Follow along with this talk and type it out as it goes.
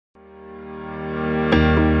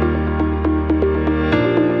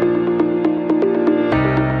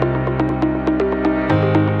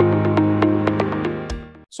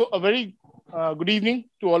So a very good evening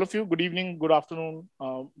to all of you. Good evening, good afternoon,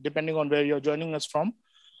 depending on where you're joining us from.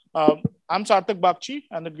 I'm Sarthak Bagchi,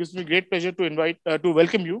 and it gives me great pleasure to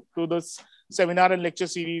welcome you to this seminar and lecture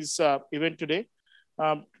series event today.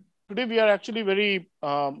 Today, we are actually very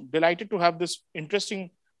delighted to have this interesting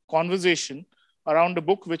conversation around a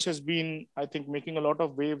book which has been, I think, making a lot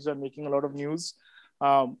of waves and making a lot of news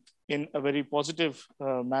in a very positive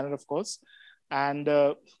manner, of course. And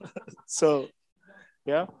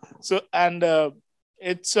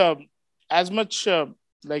it's as much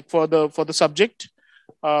like for the subject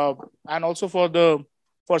and also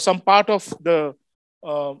for some part of the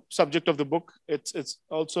subject of the book. It's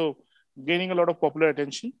also gaining a lot of popular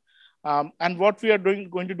attention. And what we are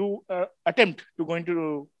going to do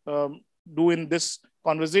do in this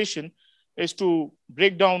conversation is to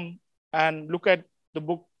break down and look at the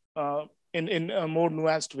book in a more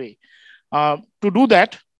nuanced way. To do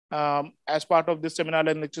that, as part of this seminar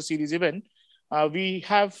and lecture series event, we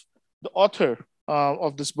have the author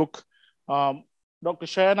of this book, Dr.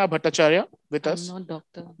 Shrayana Bhattacharya, with us. I'm not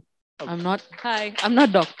doctor. Okay. I'm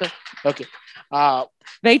not doctor. Okay.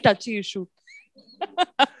 Very touchy issue.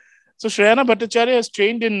 So Shrayana Bhattacharya is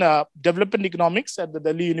trained in development economics at the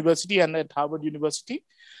Delhi University and at Harvard University.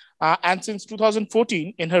 And since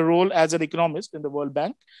 2014, in her role as an economist in the World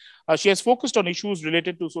Bank, she has focused on issues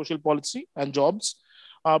related to social policy and jobs.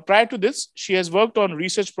 Prior to this, she has worked on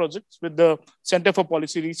research projects with the Center for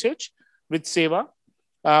Policy Research, with SEWA,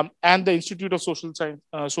 and the Institute of Social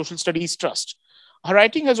Studies Trust. Her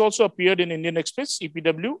writing has also appeared in Indian Express,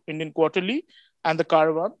 EPW, Indian Quarterly, and the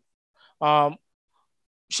Caravan.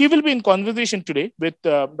 She will be in conversation today with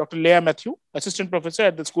Dr. Leya Mathew, Assistant Professor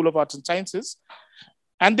at the School of Arts and Sciences.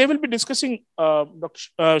 And they will be discussing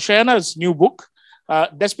Shrayana's new book,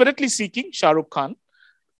 Desperately Seeking Shah Rukh Khan,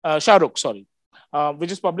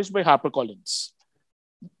 which is published by HarperCollins.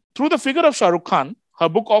 Through the figure of Shah Rukh Khan, her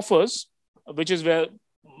book offers, which is why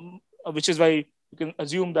you can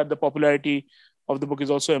assume that the popularity of the book is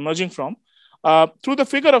also emerging from. Through the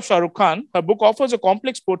figure of Shah Rukh Khan, her book offers a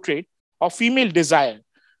complex portrait of female desire,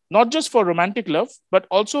 not just for romantic love, but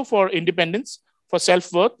also for independence, for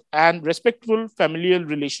self-worth, and respectful familial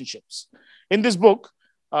relationships. In this book,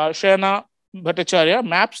 Shrayana Bhattacharya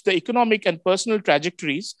maps the economic and personal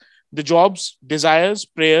trajectories, the jobs, desires,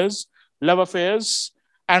 prayers, love affairs,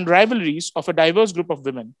 and rivalries of a diverse group of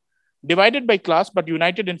women, divided by class but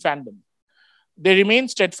united in fandom. They remain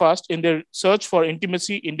steadfast in their search for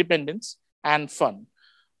intimacy, independence, and fun.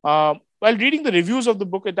 While reading the reviews of the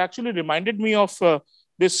book, it actually reminded me of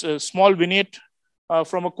this small vignette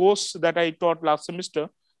from a course that I taught last semester,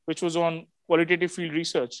 which was on qualitative field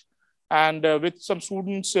research. And with some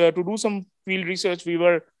students to do some field research, we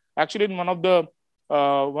were actually in one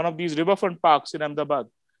of these riverfront parks in Ahmedabad.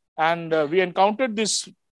 And we encountered this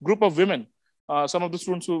group of women. Some of the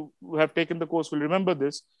students who have taken the course will remember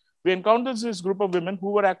this. We encountered this group of women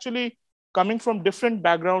who were actually coming from different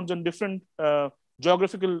backgrounds and different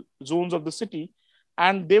geographical zones of the city.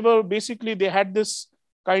 And they had this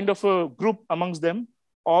kind of a group amongst them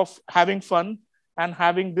of having fun and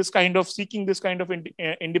having this kind of seeking this kind of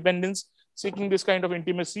independence, seeking this kind of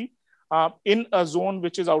intimacy in a zone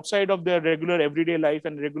which is outside of their regular everyday life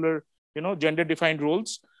and regular, gender defined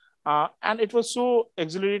roles. And it was so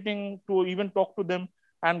exhilarating to even talk to them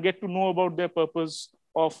and get to know about their purpose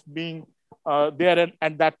of being there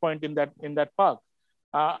at that point in that park.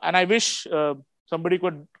 And I wish somebody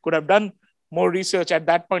could have done more research at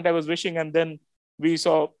that point. I was wishing, and then we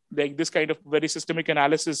saw like this kind of very systemic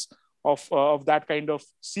analysis of that kind of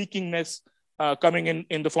seekingness coming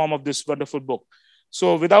in the form of this wonderful book.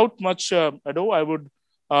 So without much ado, I would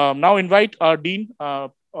now invite our Dean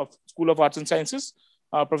of School of Arts and Sciences,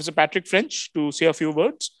 Professor Patrick French, to say a few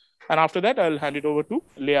words. And after that, I'll hand it over to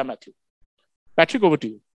Leya Mathew. Patrick, over to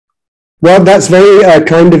you. Well, that's very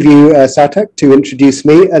kind of you, Sarthak, to introduce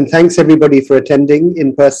me. And thanks everybody for attending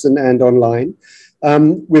in person and online.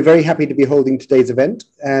 We're very happy to be holding today's event.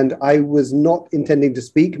 And I was not intending to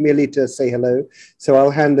speak, merely to say hello. So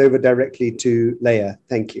I'll hand over directly to Leya.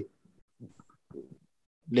 Thank you.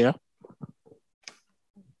 Leya.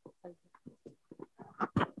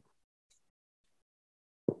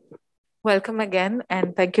 Welcome again,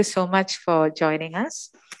 and thank you so much for joining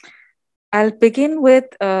us. I'll begin with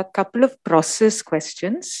a couple of process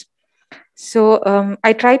questions. So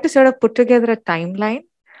I tried to sort of put together a timeline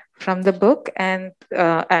from the book, and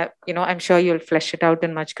I'm sure you'll flesh it out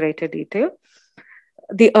in much greater detail.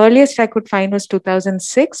 The earliest I could find was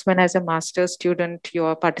 2006, when as a master's student,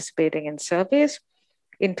 you're participating in surveys.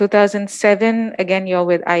 In 2007, again, you're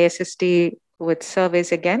with ISST with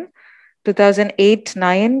surveys again.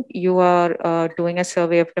 2008-9, you are doing a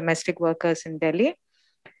survey of domestic workers in Delhi.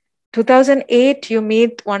 2008, you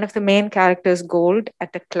meet one of the main characters, Gold,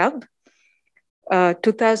 at a club.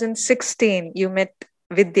 2016, you met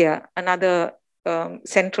Vidya, another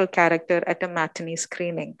central character, at a matinee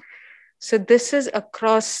screening. So this is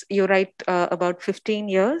across, you write, about 15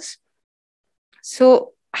 years.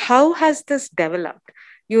 So how has this developed?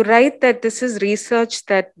 You write that this is research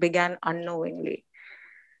that began unknowingly.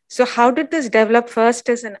 So how did this develop first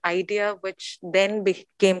as an idea, which then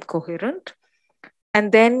became coherent,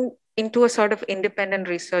 and then into a sort of independent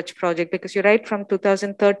research project? Because you write from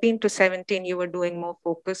 2013 to 17, you were doing more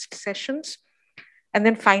focused sessions, and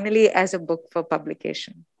then finally as a book for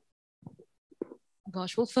publication.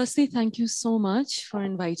 Gosh, well, firstly, thank you so much for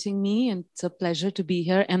inviting me. And it's a pleasure to be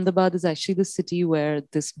here. Ahmedabad is actually the city where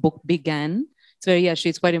this book began.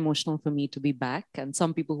 It's quite emotional for me to be back. And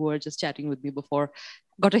some people who were just chatting with me before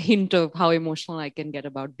got a hint of how emotional I can get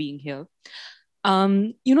about being here.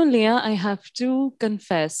 Leya, I have to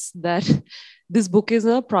confess that this book is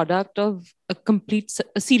a product of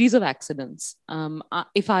a series of accidents.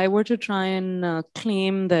 If I were to try and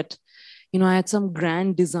claim that, I had some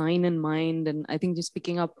grand design in mind, and I think just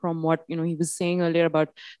picking up from what, he was saying earlier about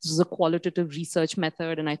this was a qualitative research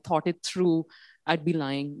method and I thought it through, I'd be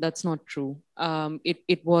lying. That's not true.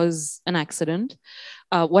 It was an accident.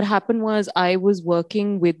 What happened was I was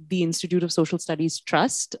working with the Institute of Social Studies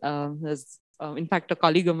Trust. In fact, a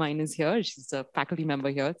colleague of mine is here. She's a faculty member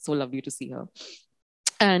here. It's so lovely to see her.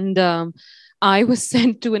 And I was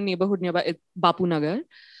sent to a neighborhood nearby Bapu Nagar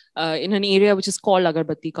in an area which is called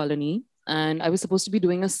Agarbatti Colony. And I was supposed to be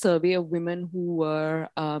doing a survey of women who were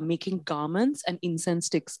making garments and incense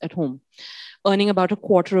sticks at home, earning about a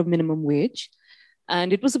quarter of minimum wage.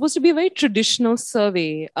 And it was supposed to be a very traditional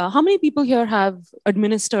survey. How many people here have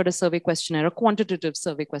administered a survey questionnaire, a quantitative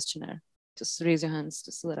survey questionnaire? Just raise your hands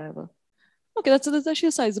just so that I have a... Okay, that's actually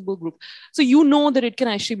a sizable group. So you know that it can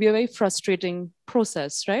actually be a very frustrating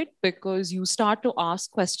process, right? Because you start to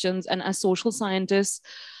ask questions, and as social scientists,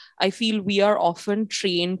 I feel we are often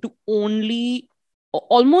trained to only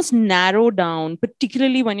almost narrow down,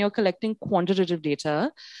 particularly when you're collecting quantitative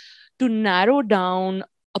data, to narrow down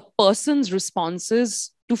a person's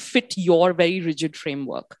responses to fit your very rigid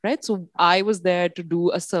framework, right? So I was there to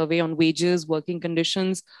do a survey on wages, working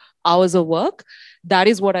conditions, hours of work. That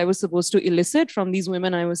is what I was supposed to elicit from these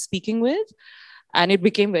women I was speaking with. And it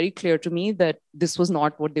became very clear to me that this was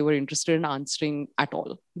not what they were interested in answering at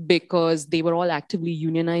all, because they were all actively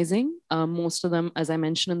unionizing. Most of them, as I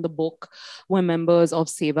mentioned in the book, were members of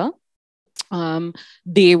SEVA.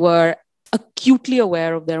 They were acutely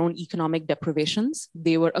aware of their own economic deprivations.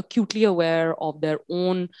 They were acutely aware of their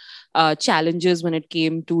own challenges when it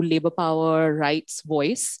came to labor power, rights,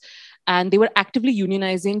 voice. And they were actively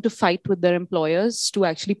unionizing to fight with their employers to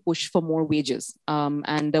actually push for more wages.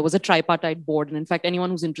 And there was a tripartite board. And in fact, anyone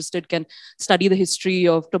who's interested can study the history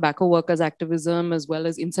of tobacco workers' activism, as well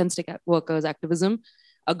as incense stick workers' activism,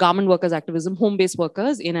 garment workers' activism, home-based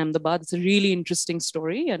workers in Ahmedabad. It's a really interesting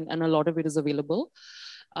story, and a lot of it is available.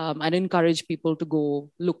 I'd encourage people to go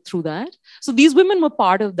look through that. So these women were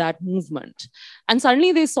part of that movement. And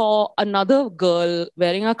suddenly they saw another girl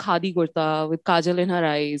wearing a khadi kurta with kajal in her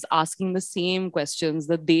eyes, asking the same questions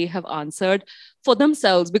that they have answered for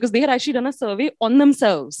themselves, because they had actually done a survey on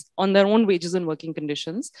themselves, on their own wages and working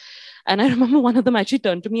conditions. And I remember one of them actually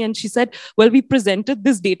turned to me and she said, well, we presented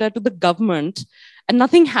this data to the government and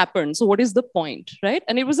nothing happened. So what is the point, right?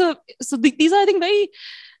 And it was these are, I think,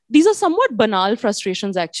 these are somewhat banal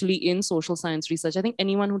frustrations actually in social science research. I think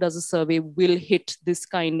anyone who does a survey will hit this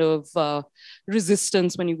kind of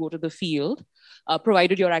resistance when you go to the field,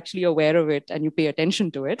 provided you're actually aware of it and you pay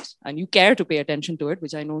attention to it and you care to pay attention to it,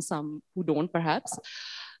 which I know some who don't perhaps.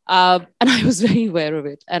 And I was very aware of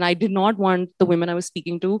it. And I did not want the women I was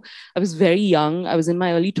speaking to, I was very young, I was in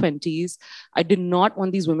my early 20s. I did not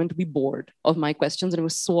want these women to be bored of my questions. And it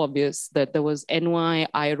was so obvious that there was NY,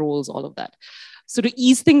 eye rolls, all of that. So to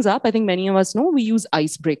ease things up, I think many of us know we use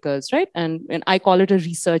icebreakers, right? And I call it a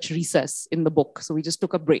research recess in the book. So we just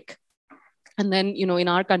took a break. And then, in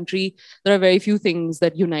our country, there are very few things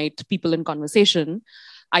that unite people in conversation.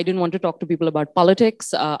 I didn't want to talk to people about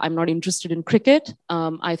politics. I'm not interested in cricket.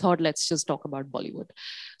 I thought, let's just talk about Bollywood.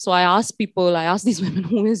 So I asked these women,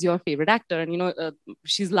 who is your favorite actor? And,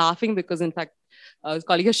 she's laughing because, in fact,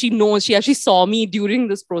 colleague, she knows, she actually saw me during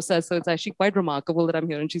this process. So it's actually quite remarkable that I'm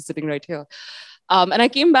here and she's sitting right here. And I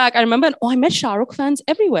came back, I remember, I met Shah Rukh fans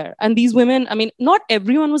everywhere. And these women, not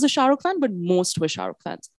everyone was a Shah Rukh fan, but most were Shah Rukh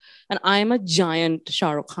fans. And I'm a giant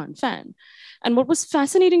Shah Rukh Khan fan. And what was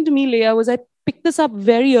fascinating to me, Leya, was that picked this up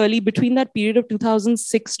very early between that period of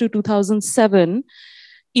 2006 to 2007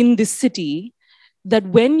 in this city, that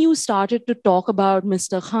when you started to talk about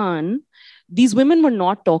Mr. Khan, these women were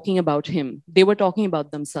not talking about him. They were talking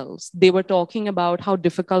about themselves. They were talking about how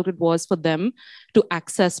difficult it was for them to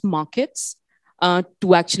access markets,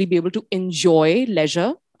 to actually be able to enjoy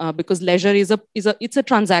leisure, because leisure it's a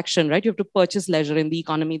transaction, right? You have to purchase leisure in the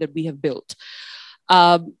economy that we have built.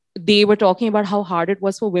 They were talking about how hard it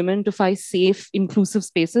was for women to find safe, inclusive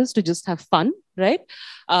spaces to just have fun, right?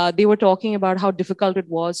 They were talking about how difficult it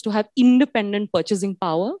was to have independent purchasing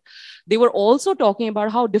power. They were also talking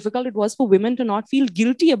about how difficult it was for women to not feel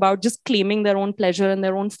guilty about just claiming their own pleasure and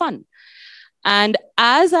their own fun. And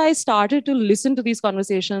as I started to listen to these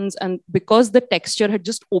conversations, and because the texture had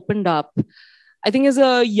just opened up, I think as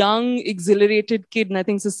a young, exhilarated kid, and I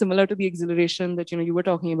think this is similar to the exhilaration that you were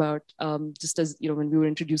talking about, just as when we were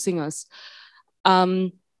introducing us,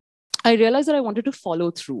 I realized that I wanted to follow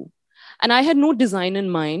through. And I had no design in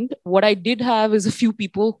mind. What I did have is a few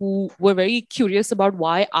people who were very curious about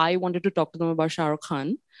why I wanted to talk to them about Shah Rukh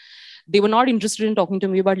Khan. They were not interested in talking to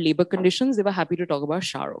me about labor conditions. They were happy to talk about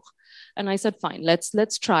Shah Rukh. And I said, fine,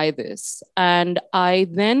 let's try this. And I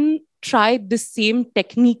then tried the same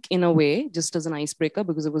technique in a way, just as an icebreaker,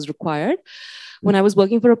 because it was required, when I was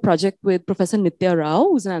working for a project with Professor Nitya Rao,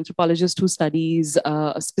 who's an anthropologist who studies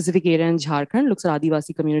a specific area in Jharkhand, looks at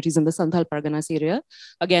Adivasi communities in the Santhal Parganas area.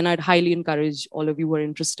 Again, I'd highly encourage all of you who are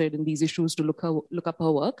interested in these issues to look up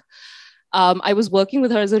her work. I was working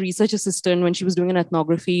with her as a research assistant when she was doing an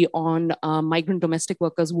ethnography on migrant domestic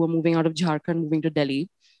workers who were moving out of Jharkhand, moving to Delhi.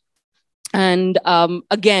 And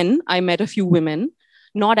again, I met a few women,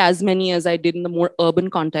 not as many as I did in the more urban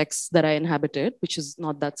contexts that I inhabited, which is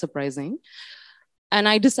not that surprising. And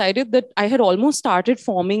I decided that I had almost started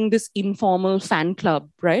forming this informal fan club,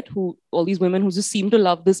 right? All these women who just seemed to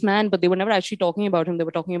love this man, but they were never actually talking about him. They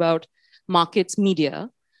were talking about markets, media.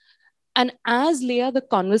 And as Leya, the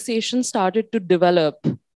conversation started to develop,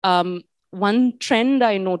 one trend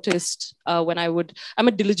I noticed I'm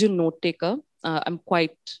a diligent note taker. I'm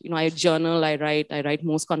quite, I journal, I write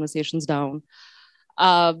most conversations down.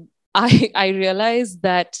 I realized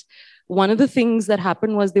that one of the things that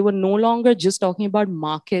happened was they were no longer just talking about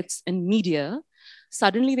markets and media.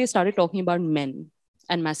 Suddenly they started talking about men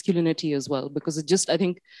and masculinity as well, because I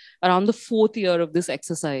think around the 4th year of this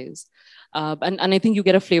exercise, and I think you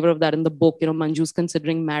get a flavor of that in the book, Manju's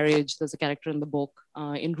considering marriage. There's a character in the book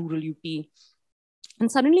in rural UP.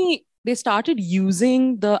 And suddenly they started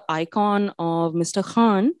using the icon of Mr.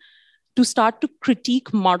 Khan to start to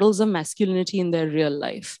critique models of masculinity in their real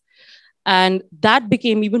life. And that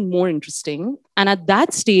became even more interesting. And at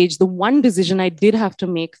that stage, the one decision I did have to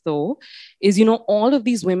make, though, is, all of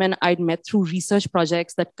these women I'd met through research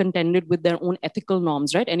projects that contended with their own ethical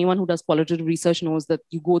norms, right? Anyone who does qualitative research knows that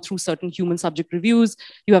you go through certain human subject reviews.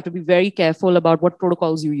 You have to be very careful about what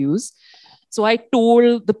protocols you use. So I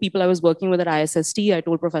told the people I was working with at ISST, I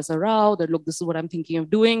told Professor Rao that, look, this is what I'm thinking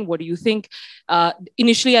of doing. What do you think?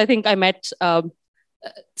 Initially, I think I met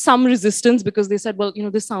some resistance because they said, well,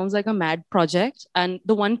 this sounds like a mad project. And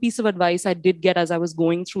the one piece of advice I did get as I was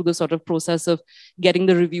going through the sort of process of getting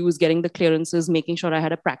the reviews, getting the clearances, making sure I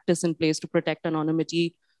had a practice in place to protect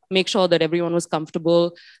anonymity, make sure that everyone was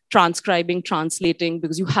comfortable transcribing, translating,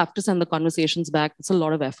 because you have to send the conversations back. It's a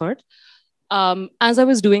lot of effort. As I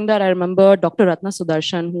was doing that, I remember Dr. Ratna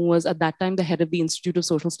Sudarshan, who was at that time the head of the Institute of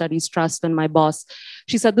Social Studies Trust and my boss.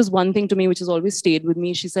 She said this one thing to me, which has always stayed with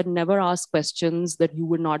me. She said, never ask questions that you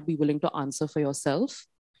would not be willing to answer for yourself.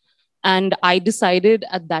 And I decided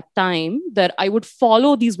at that time that I would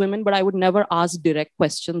follow these women, but I would never ask direct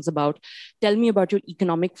questions about, tell me about your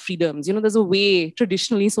economic freedoms. There's a way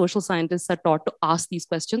traditionally social scientists are taught to ask these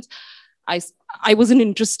questions. I wasn't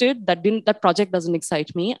interested. That project doesn't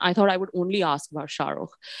excite me. I thought I would only ask about Shah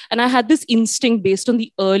Rukh. And I had this instinct based on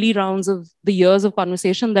the early rounds of the years of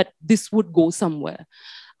conversation that this would go somewhere.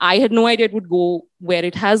 I had no idea it would go where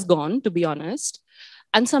it has gone, to be honest.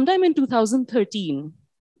 And sometime in 2013,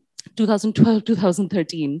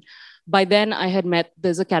 by then I had met,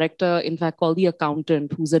 there's a character, in fact, called the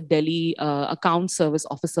accountant, who's a Delhi account service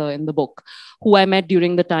officer in the book, who I met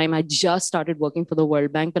during the time I just started working for the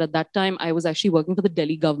World Bank. But at that time, I was actually working for the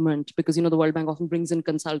Delhi government because, the World Bank often brings in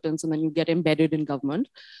consultants and then you get embedded in government.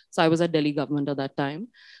 So I was at Delhi government at that time.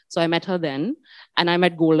 So I met her then, and I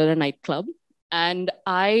met Gold at a nightclub. And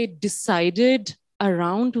I decided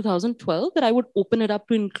around 2012 that I would open it up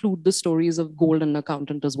to include the stories of Gold and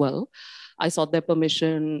accountant as well. I sought their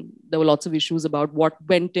permission. There were lots of issues about what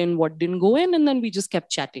went in, what didn't go in. And then we just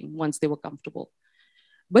kept chatting once they were comfortable.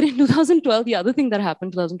 But in 2012, the other thing that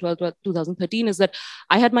happened, 2012 to 2013, is that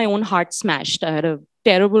I had my own heart smashed. I had a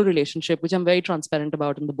terrible relationship, which I'm very transparent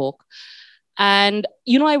about in the book. And,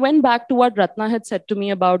 I went back to what Ratna had said to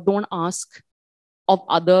me about don't ask of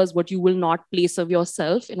others what you will not place of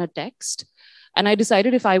yourself in a text. And I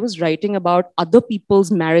decided if I was writing about other people's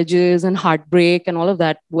marriages and heartbreak and all of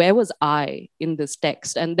that, where was I in this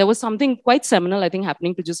text? And there was something quite seminal, I think,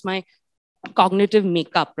 happening to just my cognitive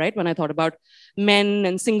makeup, right? When I thought about men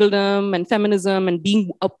and singledom and feminism and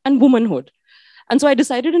being and womanhood. And so I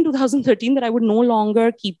decided in 2013 that I would no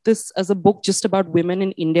longer keep this as a book just about women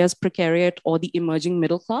in India's precariat or the emerging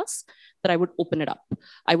middle class, that I would open it up.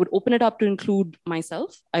 I would open it up to include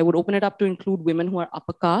myself. I would open it up to include women who are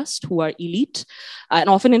upper caste, who are elite. And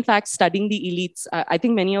often, in fact, studying the elites, I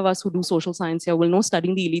think many of us who do social science here will know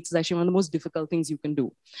studying the elites is actually one of the most difficult things you can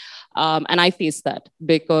do. And I faced that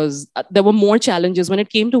because there were more challenges when it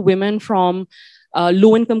came to women from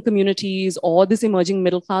low-income communities or this emerging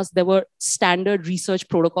middle class. There were standard research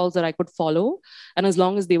protocols that I could follow. And as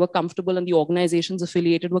long as they were comfortable and the organizations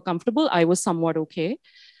affiliated were comfortable, I was somewhat okay.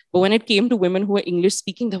 But when it came to women who were English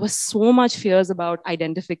speaking, there was so much fears about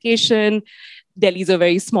identification. Delhi's a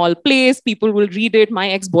very small place. People will read it. My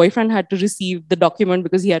ex-boyfriend had to receive the document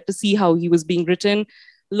because he had to see how he was being written.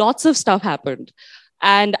 Lots of stuff happened.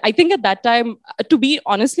 And I think at that time, to be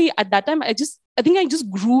honestly, at that time, I think I just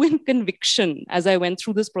grew in conviction as I went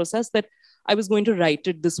through this process that I was going to write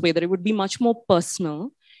it this way, that it would be much more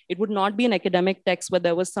personal. It would not be an academic text where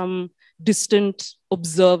there was some distant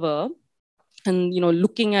observer and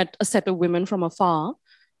looking at a set of women from afar,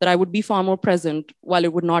 that I would be far more present. While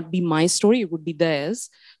it would not be my story, it would be theirs,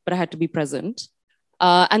 but I had to be present.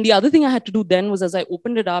 And the other thing I had to do then was, as I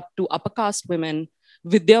opened it up to upper caste women,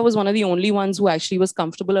 Vidya was one of the only ones who actually was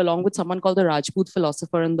comfortable, along with someone called the Rajput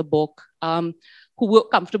philosopher in the book, who were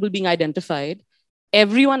comfortable being identified.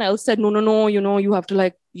 Everyone else said, no, you have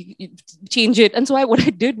to change it. And so what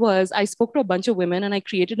I did was I spoke to a bunch of women and I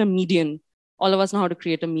created a median. All of us know how to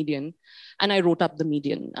create a median. And I wrote up the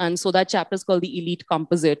median. And so that chapter is called the elite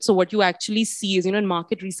composite. So what you actually see is, in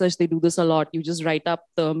market research, they do this a lot. You just write up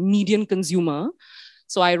the median consumer.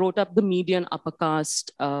 So I wrote up the median upper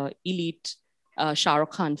caste elite Shah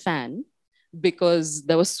Rukh Khan fan, because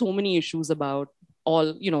there were so many issues about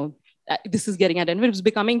all, this is getting at, and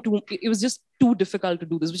it was just too difficult to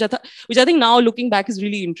do this, which I think now looking back is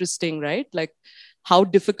really interesting, right? Like how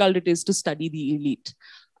difficult it is to study the elite.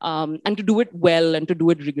 And to do it well and to do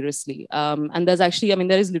it rigorously. And there's actually,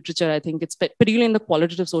 there is literature, I think it's particularly in the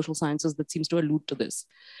qualitative social sciences that seems to allude to this.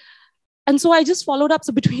 And so I just followed up.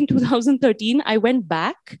 So between 2013, I went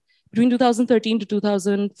back, between 2013 to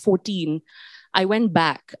 2014, I went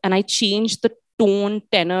back and I changed the tone,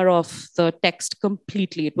 tenor of the text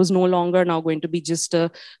completely. It was no longer now going to be just a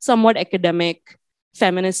somewhat academic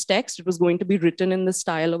feminist text. It was going to be written in the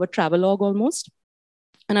style of a travelogue almost.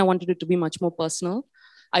 And I wanted it to be much more personal.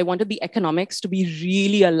 I wanted the economics to be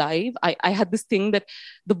really alive. I had this thing that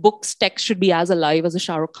the book's text should be as alive as a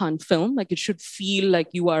Shah Rukh Khan film. Like it should feel like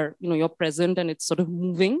you are, you're present and it's sort of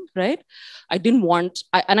moving, right? I didn't want,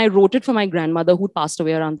 and I wrote it for my grandmother who passed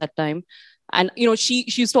away around that time. And, she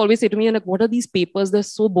used to always say to me, like, what are these papers? They're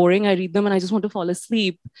so boring. I read them and I just want to fall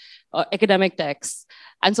asleep. Academic texts.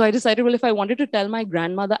 And so I decided, well, if I wanted to tell my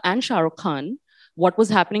grandmother and Shah Rukh Khan what was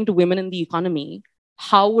happening to women in the economy,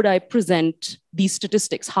 how would I present these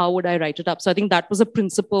statistics? How would I write it up? So I think that was a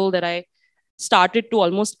principle that I started to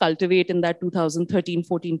almost cultivate in that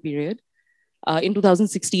 2013-14 period. In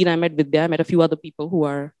 2016, I met Vidya. I met a few other people who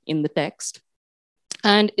are in the text.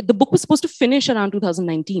 And the book was supposed to finish around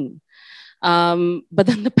 2019. But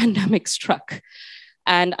then the pandemic struck.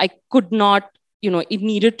 And I could not, it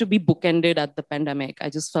needed to be bookended at the pandemic. I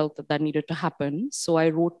just felt that needed to happen. So I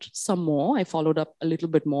wrote some more. I followed up a little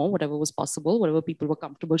bit more, whatever was possible, whatever people were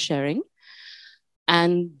comfortable sharing.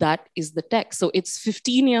 And that is the text. So it's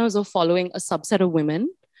 15 years of following a subset of women,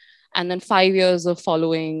 and then 5 years of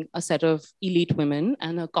following a set of elite women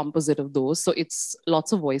and a composite of those. So it's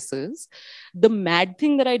lots of voices. The mad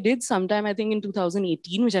thing that I did sometime, I think in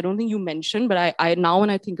 2018, which I don't think you mentioned, but I now when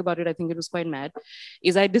I think about it, I think it was quite mad,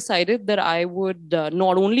 is I decided that I would,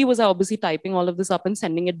 not only was I obviously typing all of this up and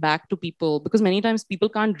sending it back to people, because many times people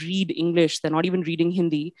can't read English, they're not even reading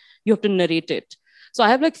Hindi, you have to narrate it. So I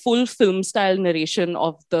have like full film style narration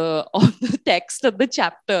of the text of the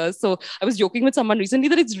chapter. So I was joking with someone recently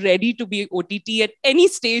that it's ready to be OTT at any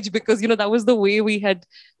stage, because, that was the way we had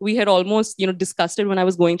almost, discussed it when I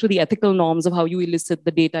was going through the ethical norms of how you elicit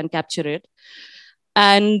the data and capture it.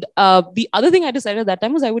 And the other thing I decided at that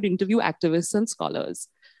time was I would interview activists and scholars.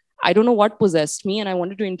 I don't know what possessed me. And I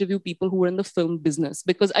wanted to interview people who were in the film business,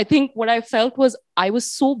 because I think what I felt was I was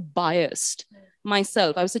so biased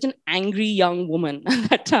myself. I was such an angry young woman at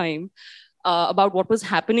that time about what was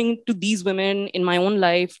happening to these women in my own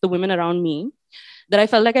life, the women around me, that I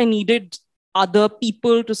felt like I needed other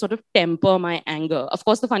people to sort of temper my anger. Of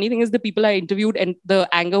course, the funny thing is the people I interviewed and the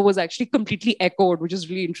anger was actually completely echoed, which is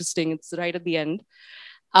really interesting. It's right at the end.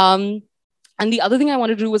 And the other thing I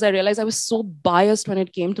wanted to do was I realized I was so biased when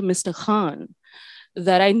it came to Mr. Khan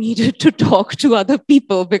that I needed to talk to other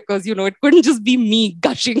people, because, you know, it couldn't just be me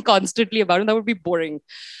gushing constantly about it. That would be boring.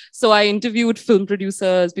 So I interviewed film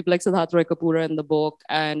producers, people like Siddharth Roy Kapoor in the book,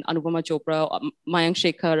 and Anupama Chopra, Mayank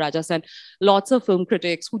Shekhar, Raja Sen, lots of film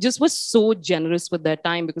critics who just were so generous with their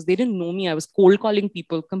time because they didn't know me. I was cold calling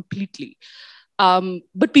people completely.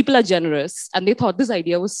 But people are generous, and they thought this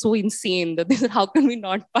idea was so insane that they said, how can we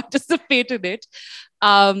not participate in it?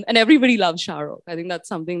 And everybody loves Shah Rukh. I think that's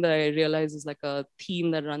something that I realize is like a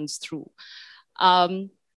theme that runs through. And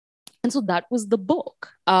so that was the book.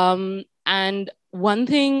 And one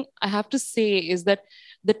thing I have to say is that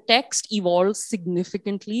the text evolved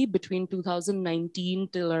significantly between 2019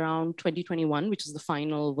 till around 2021, which is the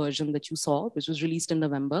final version that you saw, which was released in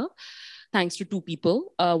November. Thanks to two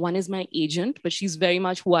people. One is my agent, but she's very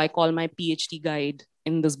much who I call my PhD guide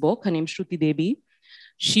in this book. Her name's Shruti Devi.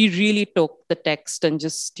 She really took the text and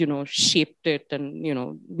just, you know, shaped it. And, you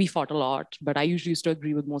know, we fought a lot, but I usually used to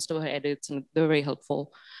agree with most of her edits, and they were very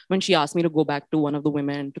helpful. When she asked me to go back to one of the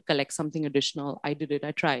women to collect something additional, I did it,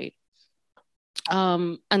 I tried.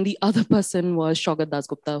 And the other person was Shaugat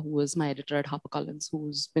Dasgupta, who was my editor at HarperCollins,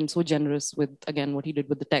 who's been so generous with, again, what he did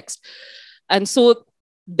with the text. And so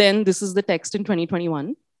then this is the text in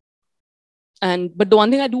 2021. But the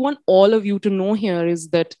one thing I do want all of you to know here is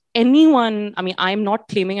that anyone, I mean, I'm not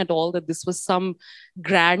claiming at all that this was some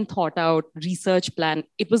grand thought out research plan.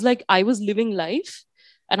 It was like I was living life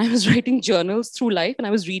and I was writing journals through life, and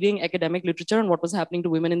I was reading academic literature on what was happening to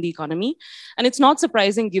women in the economy. And it's not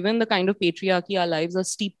surprising, given the kind of patriarchy our lives are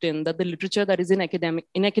steeped in, that the literature that is in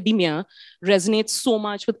academia resonates so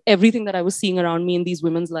much with everything that I was seeing around me in these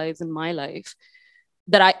women's lives and my life.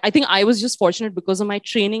 That I think I was just fortunate because of my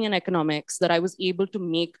training in economics that I was able to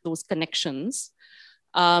make those connections.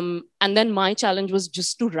 And then my challenge was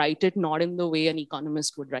just to write it not in the way an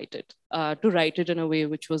economist would write it, to write it in a way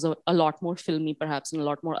which was a lot more filmy perhaps and a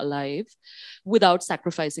lot more alive without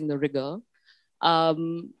sacrificing the rigor.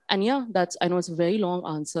 And yeah, I know it's a very long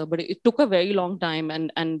answer, but it took a very long time,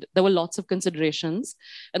 and there were lots of considerations,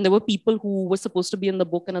 and there were people who were supposed to be in the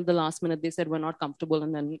book, and at the last minute they said we're not comfortable,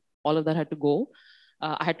 and then all of that had to go.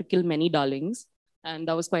 I had to kill many darlings, and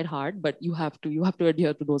that was quite hard, but you have to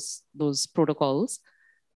adhere to those protocols.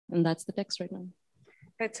 And that's the text right now.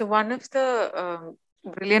 Right. So one of the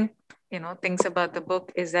brilliant, things about the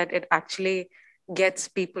book is that it actually gets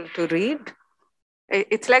people to read.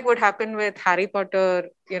 It's like what happened with Harry Potter.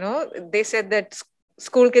 They said that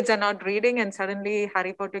school kids are not reading, and suddenly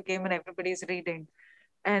Harry Potter came and everybody's reading.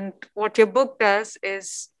 And what your book does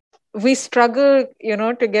is, we struggle,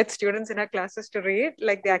 to get students in our classes to read,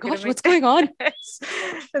 like the academic. Gosh, what's going on?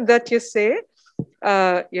 That you say.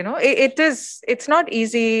 It's not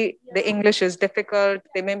easy. The English is difficult.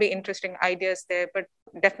 There may be interesting ideas there, but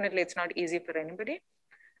definitely it's not easy for anybody.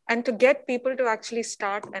 And to get people to actually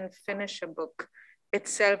start and finish a book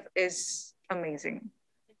itself is amazing,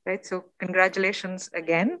 right? So congratulations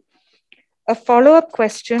again. A follow-up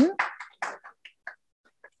question.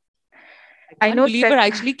 I know believe we're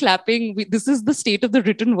actually clapping. This is the state of the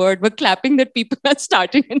written word. We're clapping that people are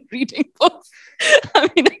starting and reading books.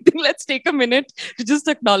 I mean, I think let's take a minute to just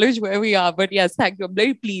acknowledge where we are. But yes, thank you. I'm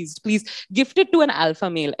very pleased. Please gift it to an alpha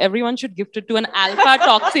male. Everyone should gift it to an alpha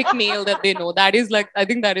toxic male that they know. That is I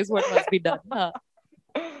think that is what must be done.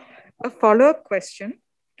 A follow-up question.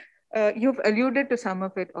 You've alluded to some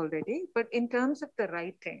of it already, but in terms of the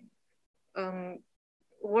writing,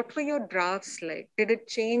 what were your drafts like? Did it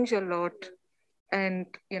change a lot? And,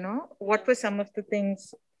 what were some of the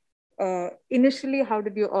things initially? How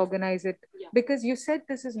did you organize it? Yeah. Because you said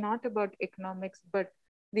this is not about economics, but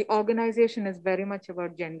the organization is very much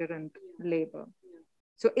about gender and labor. Yeah.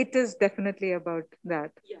 So it is definitely about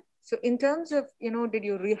that. Yeah. So in terms of, did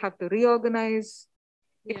you have to reorganize?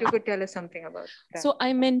 If you could tell us something about that. So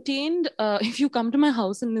I maintained, if you come to my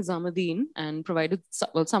house in Nizamuddin and provided,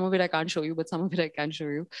 well, some of it I can't show you, but some of it I can show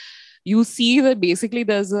you. You see that basically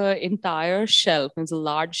there's an entire shelf, it's a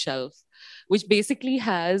large shelf, which basically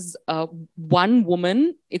has one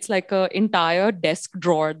woman. It's like an entire desk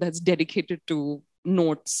drawer that's dedicated to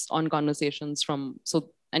notes on conversations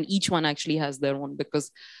and each one actually has their own,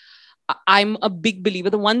 because I'm a big believer.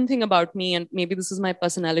 The one thing about me, and maybe this is my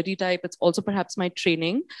personality type, it's also perhaps my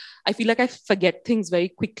training. I feel like I forget things very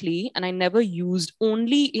quickly, and I never used,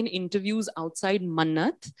 only in interviews outside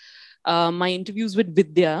Mannat, my interviews with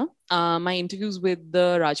Vidya, my interviews with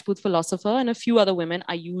the Rajput philosopher and a few other women,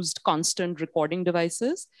 I used constant recording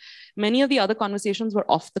devices. Many of the other conversations were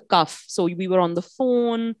off the cuff. So we were on the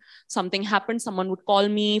phone, something happened, someone would call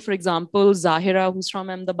me. For example, Zahira, who's from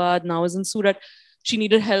Ahmedabad, now is in Surat. She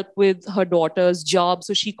needed help with her daughter's job.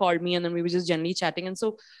 So she called me and then we were just generally chatting. And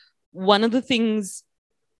so one of the things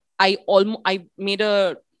I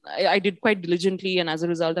did quite diligently, and as a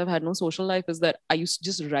result, I've had no social life, is that I used to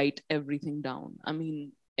just write everything down. I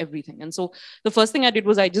mean, everything. And so the first thing I did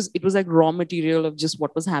was it was like raw material of just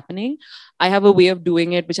what was happening. I have a way of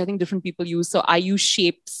doing it, which I think different people use. So I use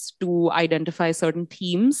shapes to identify certain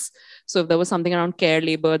themes. So if there was something around care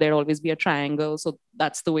labor, there'd always be a triangle. So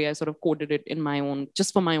that's the way I sort of coded it in my own,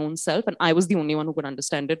 just for my own self. And I was the only one who could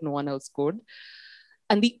understand it. No one else could.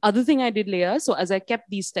 And the other thing I did, Leya, so as I kept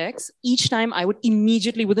these texts, each time I would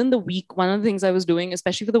immediately, within the week, one of the things I was doing,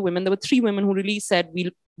 especially for the women, there were 3 women who really said,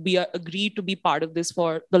 we agreed to be part of this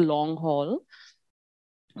for the long haul,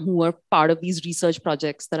 who were part of these research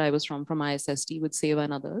projects that I was from ISST with Seva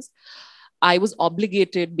and others. I was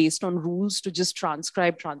obligated based on rules to just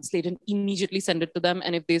transcribe, translate, and immediately send it to them.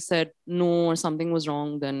 And if they said no or something was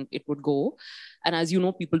wrong, then it would go. And as you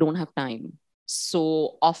know, people don't have time.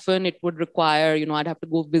 So often it would require, I'd have to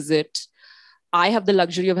go visit. I have the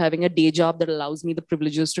luxury of having a day job that allows me the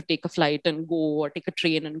privileges to take a flight and go, or take a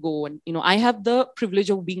train and go. And, I have the privilege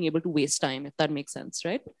of being able to waste time, if that makes sense,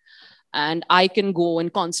 right? And I can go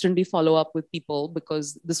and constantly follow up with people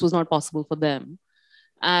because this was not possible for them.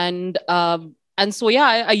 And so,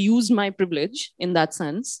 yeah, I used my privilege in that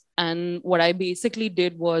sense. And what I basically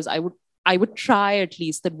did was I would try at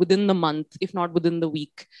least that within the month, if not within the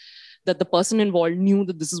week, that the person involved knew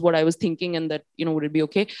that this is what I was thinking and that, would it be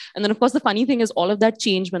okay? And then, of course, the funny thing is all of that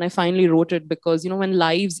changed when I finally wrote it because, when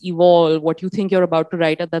lives evolve, what you think you're about to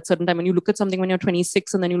write at that certain time, and you look at something when you're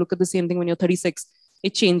 26 and then you look at the same thing when you're 36,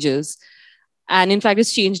 it changes. And in fact,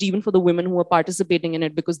 it's changed even for the women who were participating in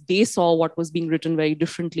it because they saw what was being written very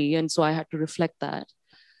differently. And so I had to reflect that.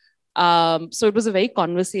 So it was a very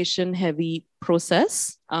conversation heavy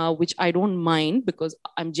process, which I don't mind because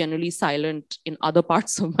I'm generally silent in other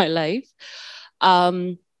parts of my life.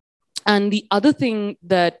 And the other thing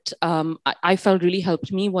that I felt really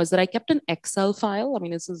helped me was that I kept an Excel file. I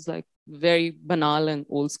mean, this is like very banal and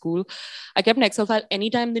old school. I kept an Excel file.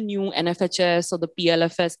 Anytime the new NFHS or the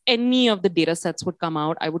PLFS, any of the data sets would come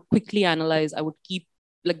out, I would quickly analyze. I would keep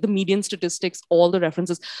like the median statistics, all the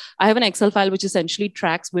references. I have an Excel file which essentially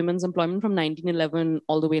tracks women's employment from 1911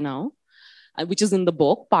 all the way now, which is in the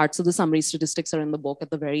book. Parts of the summary statistics are in the book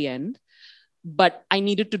at the very end. But I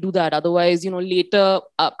needed to do that. Otherwise, later,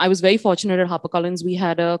 I was very fortunate at HarperCollins. We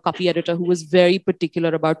had a copy editor who was very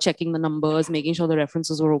particular about checking the numbers, making sure the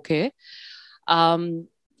references were okay. And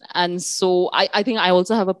so I think I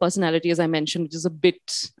also have a personality, as I mentioned, which is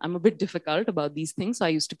I'm a bit difficult about these things. So I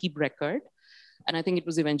used to keep record. And I think it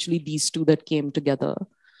was eventually these two that came together.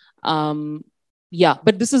 Yeah,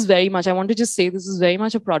 but this is very much, I want to just say this is very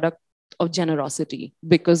much a product of generosity,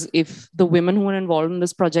 because if the women who were involved in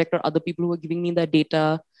this project or other people who were giving me their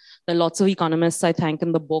data, there are lots of economists I thank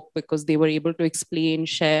in the book because they were able to explain,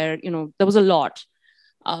 share, there was a lot.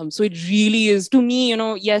 So it really is, to me,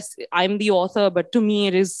 yes, I'm the author, but to me,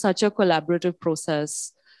 it is such a collaborative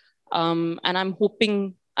process. And I'm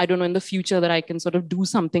hoping, I don't know, in the future that I can sort of do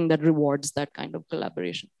something that rewards that kind of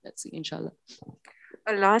collaboration. Let's see, inshallah.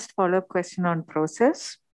 A last follow-up question on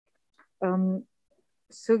process.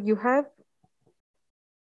 So you have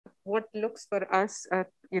what looks for us,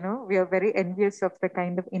 we are very envious of the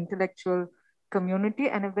kind of intellectual community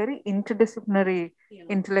and a very interdisciplinary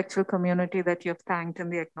intellectual community that you've thanked in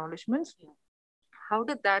the acknowledgements. Yeah. How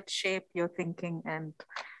did that shape your thinking and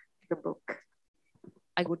the book?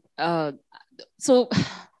 I would, so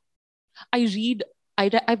I've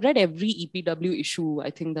read every EPW issue, I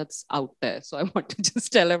think that's out there. So I want to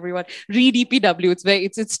just tell everyone, read EPW.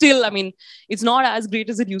 It's still, I mean, it's not as great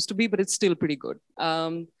as it used to be, but it's still pretty good.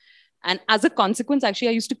 And as a consequence, actually,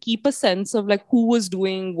 I used to keep a sense of like who was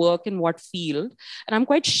doing work in what field. And I'm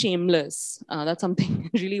quite shameless. That's something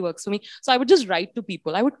that really works for me. So I would just write to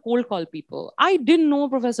people. I would cold call people. I didn't know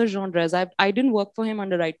Professor Jean Drez. I didn't work for him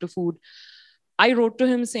under Right to Food. I wrote to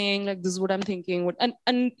him saying like, this is what I'm thinking.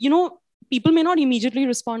 And people may not immediately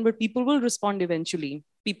respond, but people will respond eventually.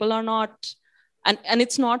 People are not, and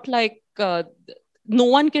it's not like, no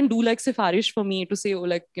one can do like Sifarish for me to say,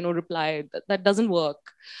 reply. That doesn't work.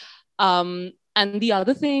 And And the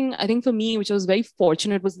other thing, I think for me, which I was very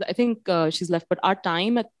fortunate, was I think she's left, but our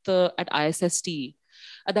time at ISST,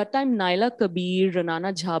 at that time, Naila Kabir,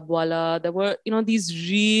 Ranana Jhabwala, there were, these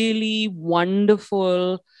really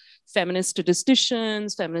wonderful feminist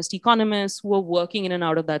statisticians, feminist economists who were working in and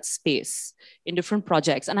out of that space in different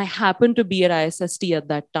projects. And I happened to be at ISST at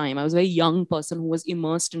that time. I was a very young person who was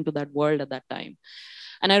immersed into that world at that time.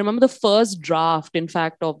 And I remember the first draft, in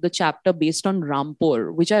fact, of the chapter based on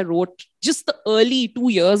Rampur, which I wrote just the early 2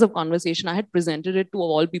 years of conversation. I had presented it to,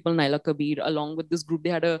 of all people, Naila Kabir, along with this group.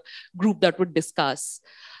 They had a group that would discuss.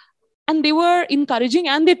 And they were encouraging,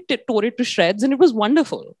 and they tore it to shreds. And it was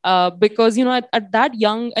wonderful because, at that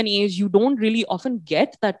young an age, you don't really often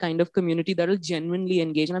get that kind of community that will genuinely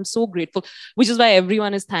engage. And I'm so grateful, which is why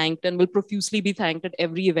everyone is thanked and will profusely be thanked at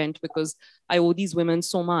every event, because I owe these women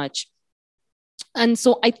so much. And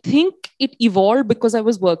so I think it evolved because I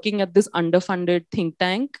was working at this underfunded think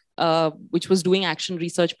tank, which was doing action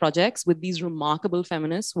research projects with these remarkable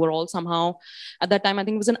feminists who were all somehow, at that time, I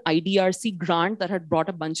think it was an IDRC grant that had brought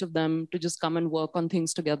a bunch of them to just come and work on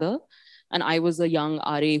things together. And I was a young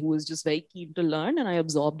RA who was just very keen to learn, and I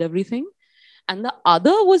absorbed everything. And the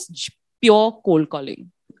other was pure cold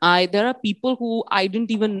calling. There are people who I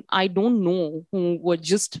don't know, who were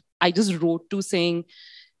I just wrote to saying,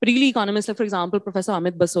 particularly economists, like, for example, Professor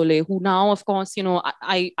Amit Basole, who now, of course,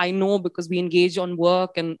 I know because we engage on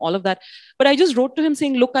work and all of that. But I just wrote to him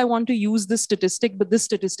saying, look, I want to use this statistic, but this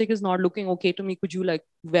statistic is not looking okay to me. Could you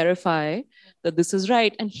verify that this is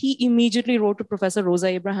right? And he immediately wrote to Professor Rosa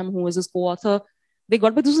Abraham, who was his co-author.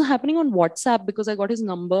 But this was happening on WhatsApp because I got his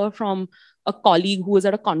number from a colleague who was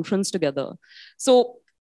at a conference together. So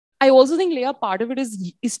I also think, Leya, part of it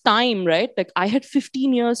is time, right? Like, I had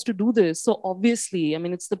 15 years to do this. So obviously, I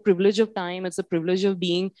mean, it's the privilege of time. It's the privilege of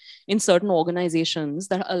being in certain organizations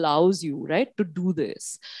that allows you, right, to do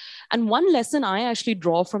this. And one lesson I actually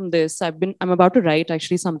draw from this, I'm about to write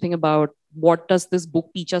actually something about what does this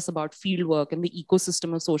book teach us about fieldwork and the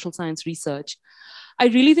ecosystem of social science research. I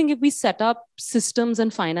really think if we set up systems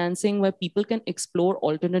and financing where people can explore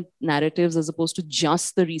alternate narratives as opposed to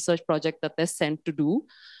just the research project that they're sent to do,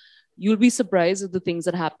 you'll be surprised at the things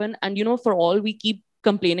that happen. And, for all we keep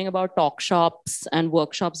complaining about talk shops and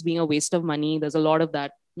workshops being a waste of money, there's a lot of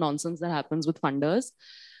that nonsense that happens with funders.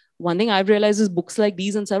 One thing I've realized is books like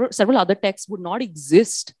these and several other texts would not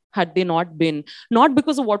exist had they not been, not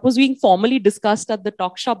because of what was being formally discussed at the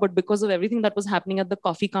talk shop, but because of everything that was happening at the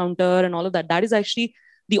coffee counter and all of that. That is actually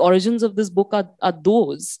the origins of this book are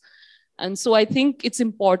those. And so I think it's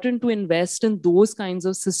important to invest in those kinds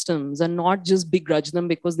of systems and not just begrudge them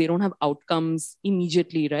because they don't have outcomes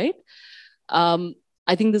immediately, right?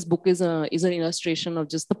 I think this book is an illustration of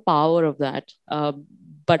just the power of that.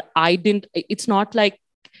 But it's not like,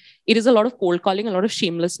 it is a lot of cold calling, a lot of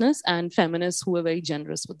shamelessness, and feminists who are very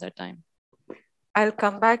generous with their time. I'll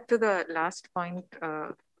come back to the last point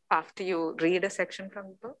after you read a section from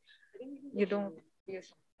the book. You don't.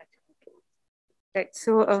 Yes. Right.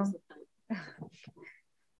 So,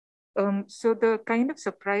 so the kind of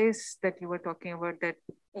surprise that you were talking about, that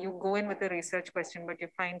you go in with a research question, but you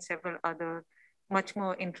find several other much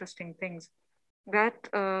more interesting things. That,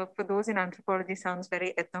 for those in anthropology, sounds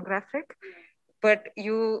very ethnographic. But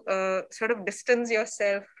you sort of distance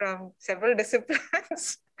yourself from several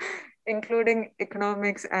disciplines, including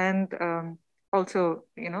economics and also,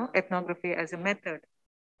 ethnography as a method.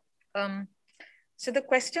 So the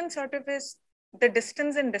question sort of is the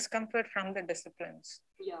distance and discomfort from the disciplines.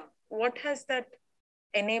 Yeah. What has that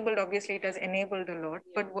enabled? Obviously, it has enabled a lot,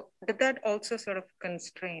 but did that also sort of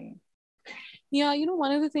constrain? Yeah,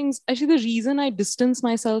 one of the things, actually, the reason I distance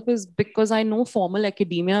myself is because I know formal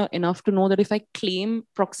academia enough to know that if I claim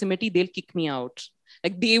proximity, they'll kick me out.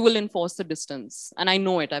 Like, they will enforce the distance. And I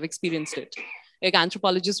know it, I've experienced it. Like,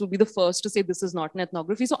 anthropologists will be the first to say this is not an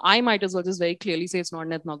ethnography. So I might as well just very clearly say it's not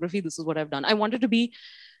an ethnography. This is what I've done. I wanted to be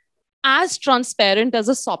as transparent as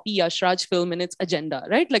a soppy Yashraj film in its agenda,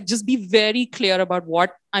 right? Like, just be very clear about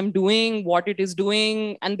what I'm doing, what it is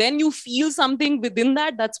doing. And then you feel something within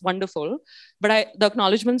that. That's wonderful. But the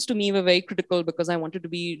acknowledgements to me were very critical because I wanted to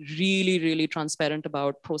be really, really transparent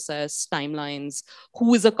about process, timelines,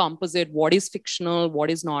 who is a composite, what is fictional, what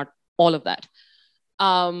is not, all of that.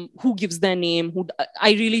 Who gives their name,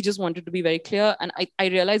 I really just wanted to be very clear. And I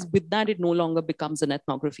realized with that, it no longer becomes an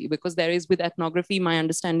ethnography, because there is, with ethnography, my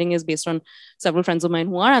understanding is based on several friends of mine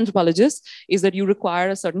who are anthropologists, is that you require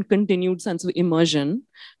a certain continued sense of immersion,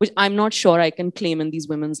 which I'm not sure I can claim in these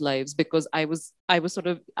women's lives, because I was sort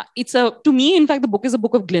of, to me, in fact, the book is a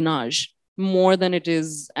book of glinage more than it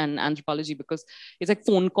is an anthropology, because it's like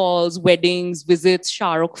phone calls, weddings, visits,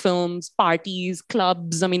 Shah Rukh films, parties,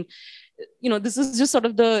 clubs. I mean, this is just sort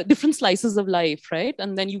of the different slices of life, right?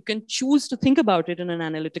 And then you can choose to think about it in an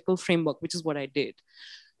analytical framework, which is what I did.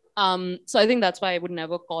 So I think that's why I would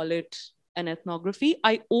never call it an ethnography.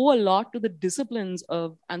 I owe a lot to the disciplines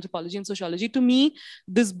of anthropology and sociology. To me,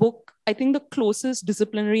 this book, I think the closest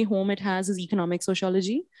disciplinary home it has is economic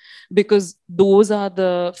sociology, because those are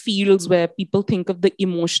the fields where people think of the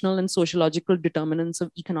emotional and sociological determinants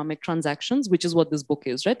of economic transactions, which is what this book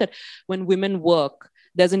is, right? That when women work,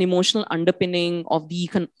 there's an emotional underpinning of the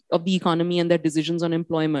economy and their decisions on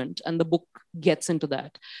employment, and the book gets into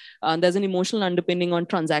that. There's an emotional underpinning on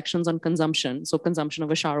transactions on consumption, so consumption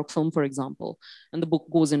of a Shah Rukh film, for example, and the book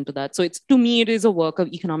goes into that. So to me, it is a work of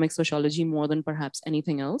economic sociology more than perhaps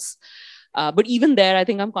anything else. But even there, I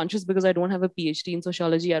think I'm conscious because I don't have a PhD in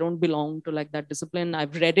sociology. I don't belong to like that discipline.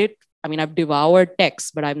 I've read it. I mean, I've devoured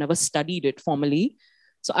texts, but I've never studied it formally.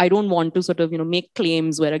 So I don't want to sort of, make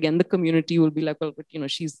claims where again, the community will be like, well,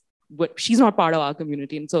 but, she's not part of our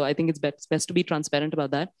community. And so I think it's best to be transparent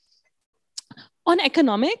about that. On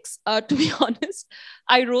economics, to be honest,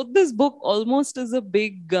 I wrote this book almost as a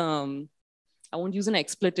big, I won't use an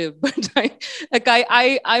expletive, but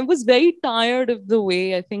I was very tired of the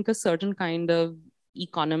way I think a certain kind of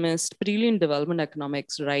economist, particularly in development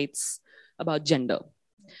economics, writes about gender.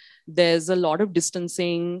 There's a lot of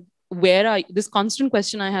distancing. This constant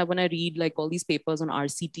question I have when I read like all these papers on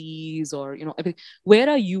RCTs or, where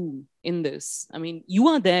are you in this? I mean, you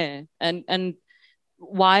are there, and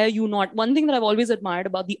why are you not? One thing that I've always admired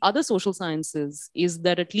about the other social sciences is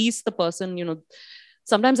that at least the person,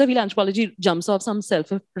 sometimes I feel anthropology jumps off some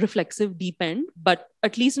self-reflexive deep end, but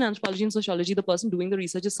at least in anthropology and sociology, the person doing the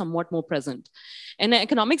research is somewhat more present. And in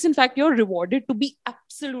economics, in fact, you're rewarded to be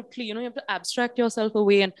absolutely, you have to abstract yourself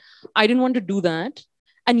away. And I didn't want to do that.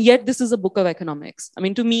 And yet this is a book of economics. I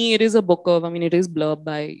mean, to me, it is a book of, it is blurbed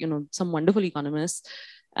by, some wonderful economists,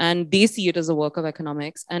 and they see it as a work of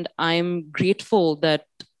economics. And I'm grateful that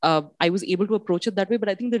I was able to approach it that way. But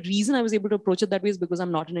I think the reason I was able to approach it that way is because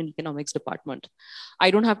I'm not in an economics department.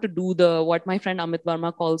 I don't have to do what my friend Amit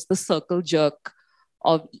Verma calls the circle jerk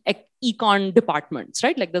of econ departments,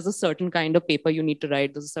 right? Like there's a certain kind of paper you need to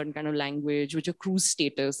write. There's a certain kind of language, which accrues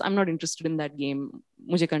status. I'm not interested in that game.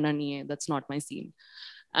 Mujhe karna nahi hai. That's not my scene.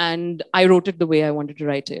 And I wrote it the way I wanted to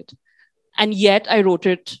write it. And yet I wrote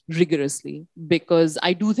it rigorously because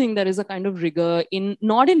I do think there is a kind of rigor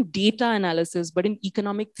not in data analysis, but in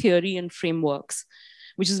economic theory and frameworks,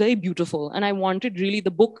 which is very beautiful. And I wanted the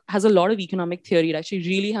book has a lot of economic theory. It actually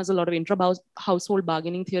really has a lot of intra-household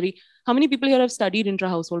bargaining theory. How many people here have studied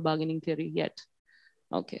intra-household bargaining theory yet?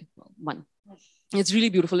 Okay, well, one. It's really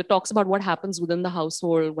beautiful. It talks about what happens within the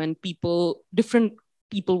household when different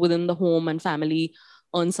people within the home and family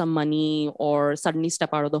earn some money or suddenly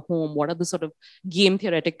step out of the home. What are the sort of game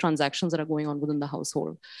theoretic transactions that are going on within the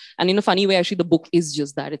household? And in a funny way, actually, the book is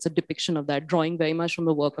just that. It's a depiction of that, drawing very much from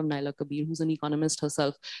the work of Naila Kabir, who's an economist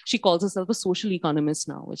herself. She calls herself a social economist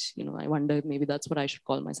now, which, I wonder if maybe that's what I should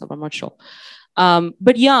call myself. I'm not sure.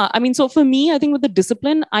 But yeah, so for me, I think with the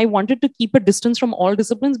discipline, I wanted to keep a distance from all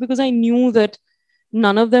disciplines because I knew that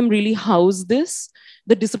none of them really house this.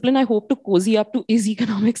 The discipline I hope to cozy up to is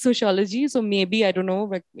economic sociology. So maybe, I don't know,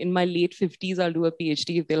 like in my late 50s, I'll do a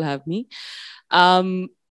PhD if they'll have me.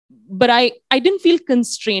 But I didn't feel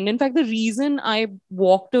constrained. In fact, the reason I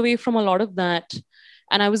walked away from a lot of that,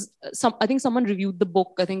 and I think someone reviewed the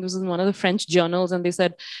book, I think it was in one of the French journals, and they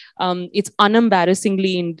said, it's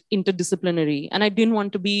unembarrassingly interdisciplinary. And I didn't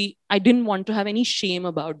want to have any shame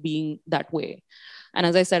about being that way. And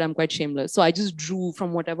as I said, I'm quite shameless. So I just drew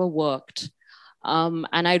from whatever worked. And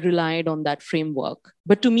I relied on that framework.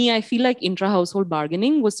 But to me, I feel like intra-household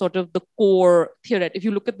bargaining was sort of the core theoretic. If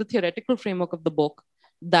you look at the theoretical framework of the book,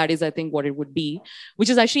 that is, I think, what it would be, which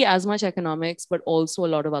is actually as much economics, but also a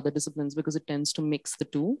lot of other disciplines because it tends to mix the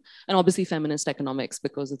two. And obviously feminist economics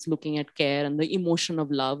because it's looking at care and the emotion of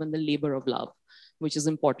love and the labor of love, which is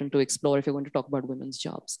important to explore if you're going to talk about women's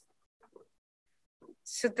jobs.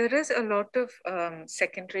 So there is a lot of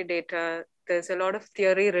secondary data. There's a lot of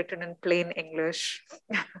theory written in plain English.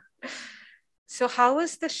 So how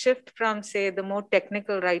is the shift from, say, the more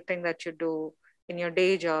technical writing that you do in your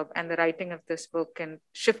day job and the writing of this book, and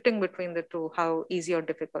shifting between the two, how easy or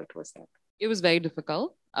difficult was that? It was very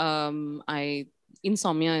difficult.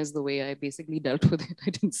 Insomnia is the way I basically dealt with it. I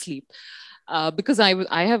didn't sleep. Because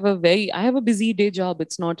I have a busy day job.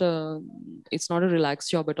 It's not a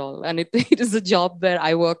relaxed job at all. And it is a job where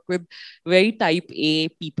I work with very type A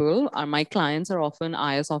people. My clients are often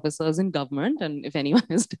IS officers in government. And if anyone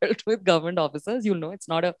has dealt with government officers, you'll know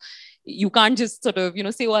you can't just sort of,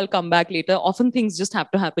 say, oh, I'll come back later. Often things just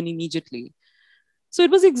have to happen immediately. So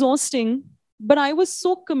it was exhausting. but I was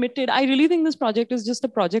so committed. I really think this project is just a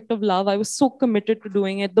project of love. I was so committed to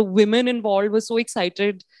doing it. The women involved were so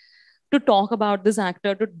excited to talk about this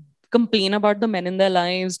actor, to complain about the men in their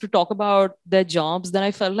lives, to talk about their jobs, that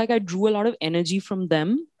I felt like I drew a lot of energy from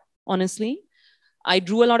them, honestly. I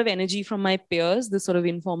drew a lot of energy from my peers, this sort of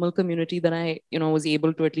informal community that I, was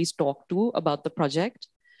able to at least talk to about the project.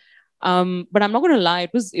 But I'm not going to lie,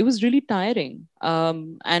 it was really tiring.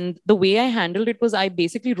 And the way I handled it was I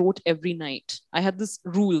basically wrote every night. I had this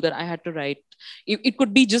rule that I had to write. It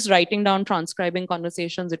could be just writing down, transcribing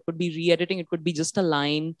conversations. It could be re-editing. It could be just a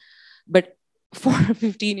line. But for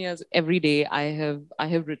 15 years, every day I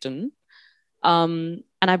have written. And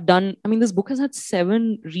I've done, this book has had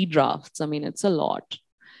 7 redrafts. It's a lot.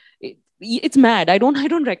 It's mad. I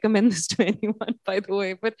don't recommend this to anyone, by the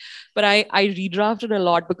way, but I redrafted a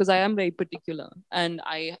lot because I am very particular. And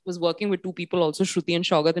I was working with 2 people also, Shruti and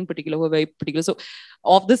Shaugat in particular, who are very particular. So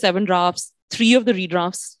of the 7 drafts, 4 of the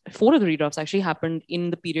redrafts actually happened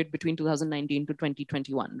in the period between 2019 to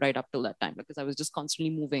 2021, right up till that time, because I was just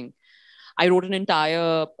constantly moving. I wrote an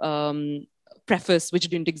entire preface which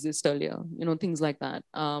didn't exist earlier, things like that.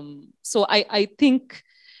 So I think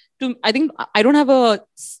I don't have a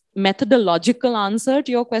methodological answer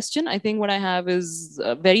to your question. I think what I have is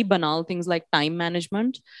very banal things like time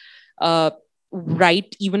management,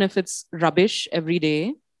 write even if it's rubbish every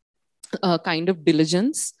day, kind of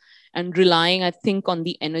diligence, and relying, I think, on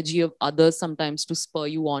the energy of others sometimes to spur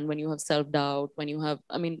you on when you have self-doubt, when you have,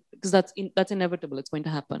 because that's inevitable. It's going to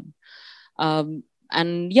happen.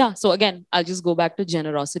 And yeah, so again, I'll just go back to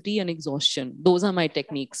generosity and exhaustion. Those are my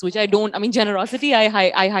techniques, which I don't, generosity, I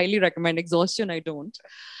highly recommend. Exhaustion, I don't.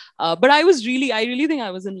 But I really think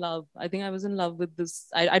I was in love. I think I was in love with this.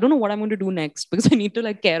 I don't know what I'm going to do next because I need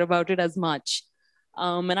to care about it as much.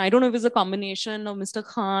 And I don't know if it's a combination of Mr.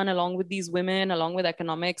 Khan along with these women, along with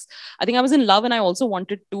economics. I think I was in love and I also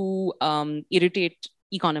wanted to irritate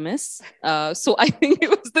economists. So I think it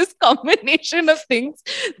was this combination of things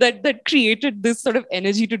that created this sort of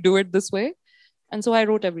energy to do it this way. And so I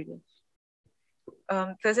wrote every day.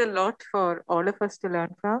 There's a lot for all of us to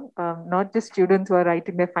learn from, not just students who are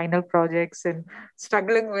writing their final projects and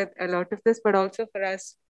struggling with a lot of this, but also for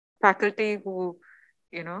us faculty who,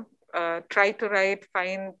 try to write,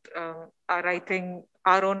 find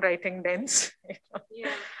our own writing dense.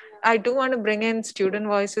 Yeah. I do want to bring in student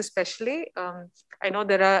voices, especially. I know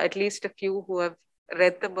there are at least a few who have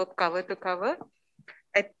read the book cover to cover.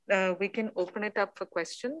 We can open it up for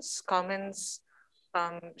questions, comments,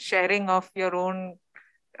 sharing of your own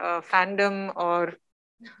fandom or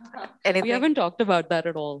anything. We haven't talked about that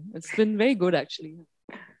at all. It's been very good, actually.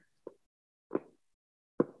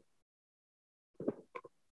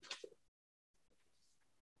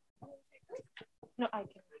 No, I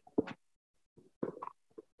can.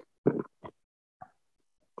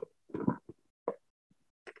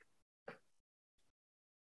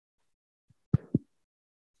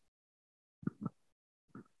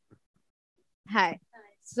 Hi.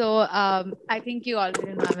 So I think you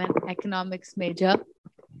already know I'm an economics major.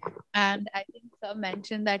 And I think sir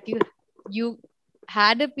mentioned that you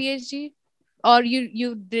had a PhD or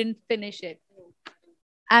you didn't finish it.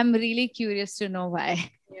 I'm really curious to know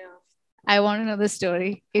why. Yeah. I want to know the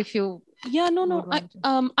story if you. Yeah, no.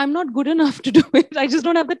 I'm not good enough to do it. I just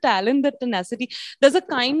don't have the talent, the tenacity. There's a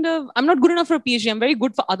kind of, I'm not good enough for a PhD. I'm very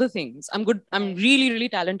good for other things. I'm really, really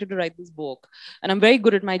talented to write this book. And I'm very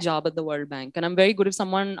good at my job at the World Bank. And I'm very good. If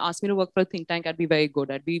someone asked me to work for a think tank, I'd be very good.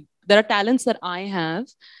 There are talents that I have.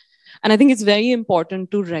 And I think it's very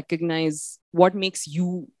important to recognize what makes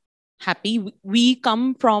you happy. We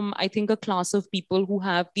come from, I think, a class of people who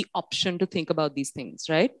have the option to think about these things,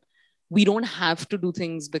 right? We don't have to do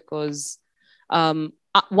things because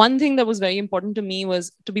one thing that was very important to me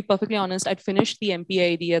was, to be perfectly honest, I'd finished the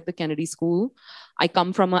MPID at the Kennedy School. I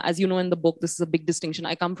come from, as you know in the book, this is a big distinction.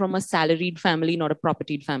 I come from a salaried family, not a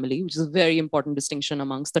propertied family, which is a very important distinction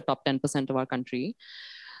amongst the top 10% of our country.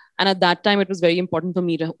 And at that time, it was very important for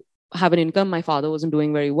me to have an income. My father wasn't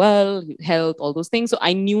doing very well, health, all those things. So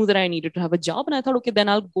I knew that I needed to have a job. And I thought, okay, then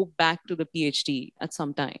I'll go back to the PhD at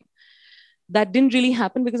some time. That didn't really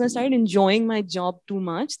happen because I started enjoying my job too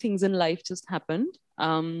much. Things in life just happened.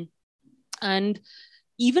 And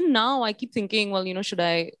even now I keep thinking, well, should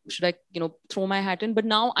I, throw my hat in? But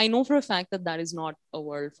now I know for a fact that is not a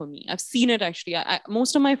world for me. I've seen it actually.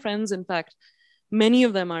 Most of my friends, in fact, many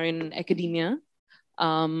of them are in academia.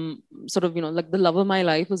 Sort of, like the love of my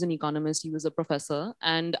life was an economist. He was a professor.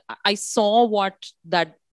 And I saw what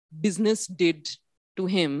that business did to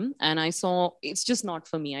him, and I saw it's just not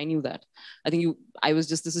for me. I knew that. I think it's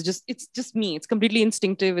just me. It's completely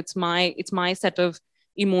instinctive. It's my set of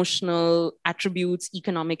emotional attributes,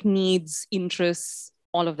 economic needs, interests,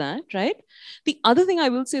 all of that, right? The other thing I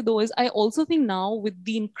will say though is I also think now with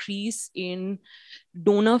the increase in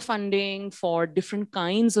donor funding for different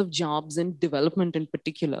kinds of jobs in development in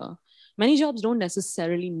particular, many jobs don't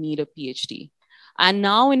necessarily need a PhD. And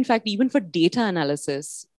now, in fact, even for data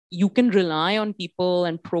analysis, you can rely on people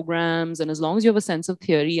and programs. And as long as you have a sense of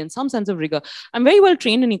theory and some sense of rigor, I'm very well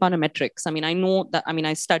trained in econometrics. I mean, I know that, I mean,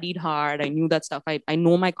 I studied hard. I knew that stuff. I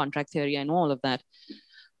know my contract theory. I know all of that.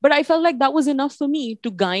 But I felt like that was enough for me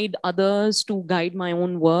to guide others, to guide my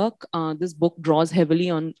own work. This book draws heavily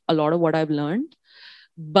on a lot of what I've learned.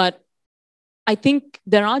 But I think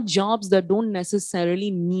there are jobs that don't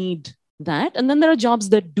necessarily need that. And then there are jobs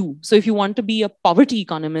that do. So if you want to be a poverty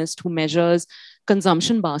economist who measures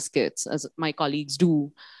consumption baskets, as my colleagues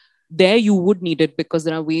do, there you would need it because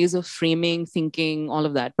there are ways of framing, thinking, all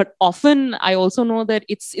of that. But often I also know that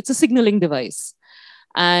it's a signaling device.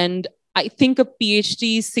 And I think a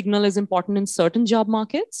PhD signal is important in certain job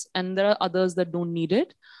markets, and there are others that don't need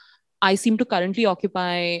it. I seem to currently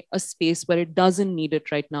occupy a space where it doesn't need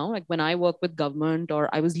it right now. Like when I work with government, or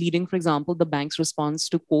I was leading, for example, the bank's response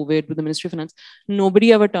to COVID with the Ministry of Finance,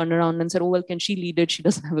 nobody ever turned around and said, oh, well, can she lead it? She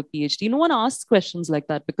doesn't have a PhD. No one asks questions like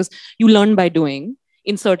that because you learn by doing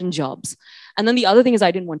in certain jobs. And then the other thing is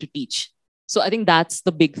I didn't want to teach. So I think that's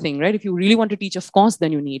the big thing, right? If you really want to teach, of course,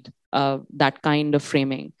 then you need that kind of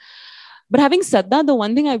framing. But having said that, the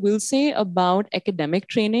one thing I will say about academic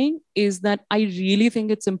training is that I really think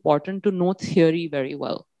it's important to know theory very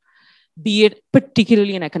well, be it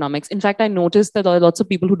particularly in economics. In fact, I noticed that there are lots of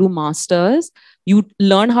people who do masters. You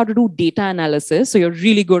learn how to do data analysis. So you're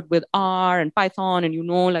really good with R and Python and you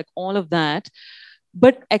know, like all of that.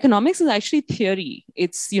 But economics is actually theory.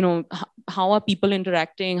 It's, you know, how are people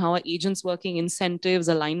interacting? How are agents working? Incentives,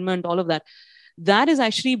 alignment, all of that. That is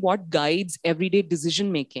actually what guides everyday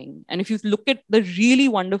decision making. And if you look at the really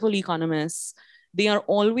wonderful economists, they are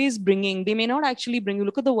always bringing, they may not actually bring, you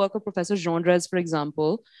look at the work of Professor Gendres, for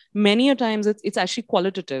example, many a times it's actually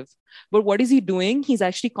qualitative. But what is he doing? He's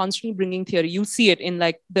actually constantly bringing theory. You see it in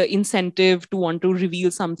like the incentive to want to reveal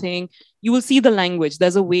something. You will see the language.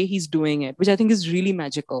 There's a way he's doing it, which I think is really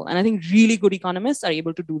magical. And I think really good economists are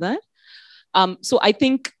able to do that. So I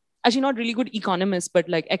think, actually not really good economists, but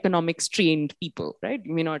like economics trained people, right?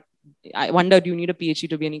 You may not, I wonder, do you need a PhD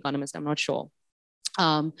to be an economist? I'm not sure.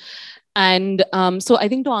 So I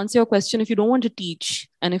think to answer your question, if you don't want to teach,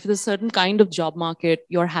 and if there's a certain kind of job market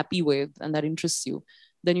you're happy with and that interests you,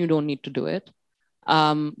 then you don't need to do it.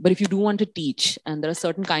 But if you do want to teach, and there are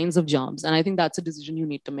certain kinds of jobs, and I think that's a decision you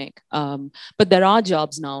need to make. But there are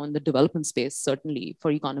jobs now in the development space, certainly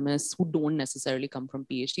for economists who don't necessarily come from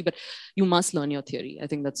PhD, but you must learn your theory. I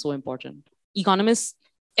think that's so important. Economics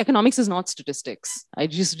is not statistics. I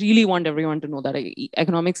just really want everyone to know that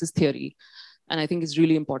economics is theory. And I think it's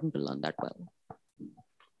really important to learn that well.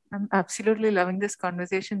 I'm absolutely loving this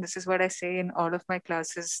conversation. This is what I say in all of my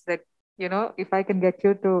classes, that, you know, if I can get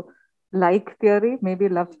you to like theory, maybe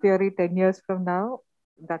love theory 10 years from now,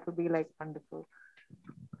 that would be like wonderful.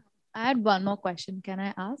 I had one more question. Can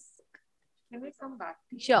I ask? Can we come back?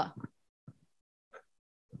 Sure.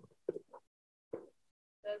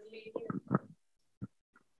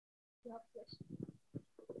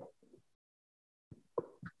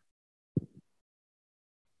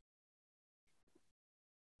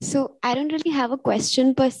 So I don't really have a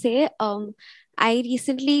question per se. I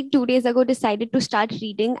recently, 2 days ago, decided to start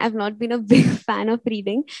reading. I've not been a big fan of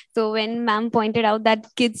reading. So when ma'am pointed out that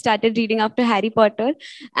kids started reading after Harry Potter,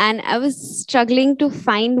 and I was struggling to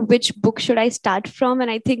find which book should I start from. And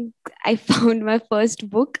I think I found my first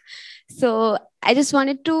book. So I just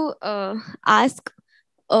wanted to ask,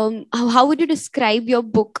 how would you describe your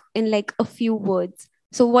book in like a few words?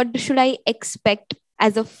 So what should I expect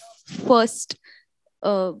as a first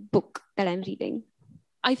book that I'm reading?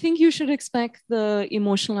 I think you should expect the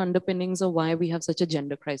emotional underpinnings of why we have such a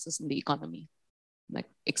gender crisis in the economy. Like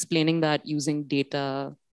explaining that using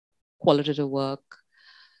data, qualitative work,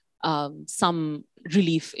 some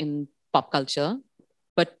relief in pop culture.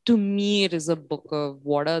 But to me, it is a book of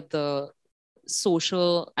what are the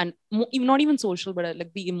social and not even social, but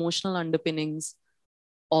like the emotional underpinnings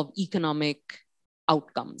of economic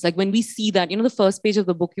outcomes. Like when we see that, you know, the first page of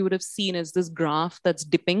the book you would have seen is this graph that's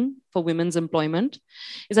dipping for women's employment.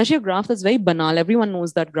 It's actually a graph that's very banal. Everyone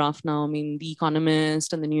knows that graph now. I mean, The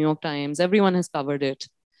Economist and the New York Times, everyone has covered it.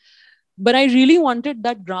 But I really wanted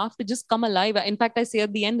that graph to just come alive. In fact, I say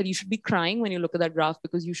at the end that you should be crying when you look at that graph,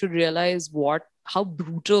 because you should realize how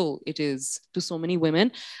brutal it is to so many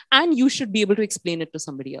women. And you should be able to explain it to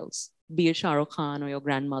somebody else, be it Shah Rukh Khan or your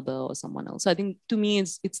grandmother or someone else. So I think to me,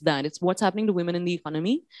 it's that. It's what's happening to women in the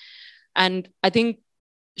economy. And I think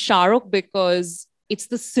Shah Rukh, because it's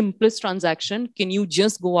the simplest transaction. Can you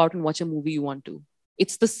just go out and watch a movie you want to?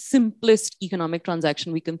 It's the simplest economic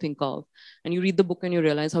transaction we can think of. And you read the book and you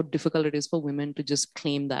realize how difficult it is for women to just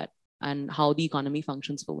claim that and how the economy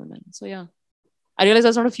functions for women. So yeah, I realize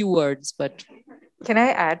that's not a few words, but. Can I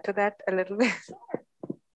add to that a little bit?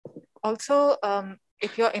 Also,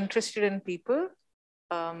 if you're interested in people,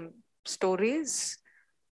 stories,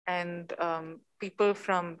 and people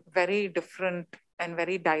from very different and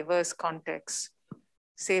very diverse contexts,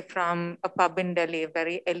 say from a pub in Delhi, a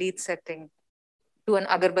very elite setting, to an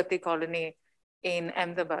agarbatti colony in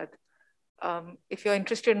Ahmedabad. If you're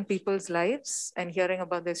interested in people's lives and hearing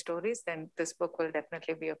about their stories, then this book will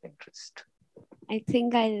definitely be of interest. I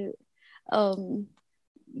think I'll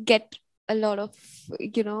get a lot of,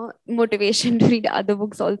 motivation to read other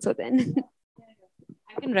books also then.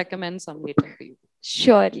 I can recommend some later for you.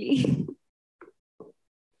 Surely.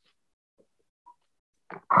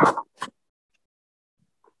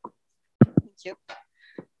 Thank you.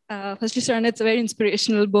 Firstly, Shrayana, it's a very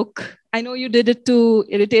inspirational book. I know you did it to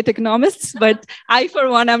irritate economists, but I, for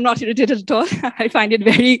one, am not irritated at all. I find it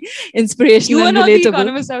very inspirational. You were and not relatable. the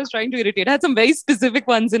economist I was trying to irritate. I had some very specific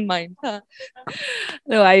ones in mind.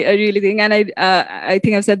 No, I really think, and I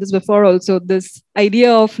think I've said this before also, this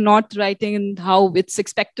idea of not writing and how it's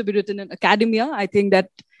expected to be written in academia, I think that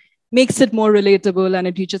makes it more relatable and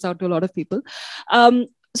it reaches out to a lot of people.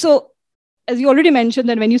 So, as you already mentioned,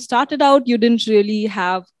 that when you started out, you didn't really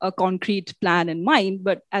have a concrete plan in mind,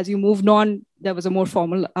 but as you moved on, there was a more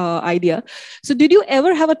formal idea. So did you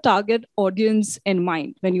ever have a target audience in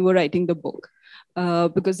mind when you were writing the book?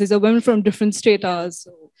 Because these are women from different stratas.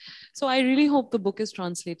 So I really hope the book is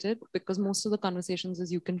translated, because most of the conversations,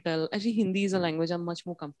 as you can tell, actually Hindi is a language I'm much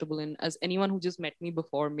more comfortable in, as anyone who just met me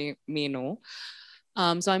before may know.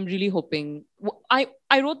 So I'm really hoping. I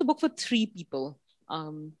wrote the book for 3 people.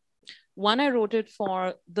 One, I wrote it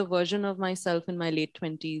for the version of myself in my late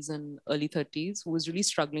 20s and early 30s who was really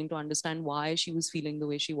struggling to understand why she was feeling the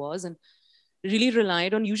way she was, and really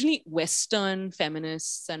relied on usually Western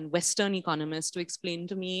feminists and Western economists to explain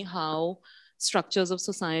to me how structures of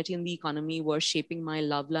society and the economy were shaping my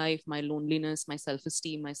love life, my loneliness, my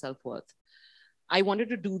self-esteem, my self-worth. I wanted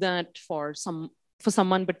to do that for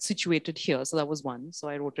someone, but situated here. So that was one. So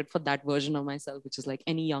I wrote it for that version of myself, which is like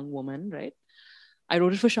any young woman, right? I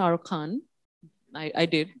wrote it for Shah Rukh Khan. I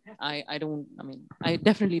did. I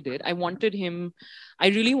definitely did. I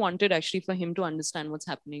really wanted actually for him to understand what's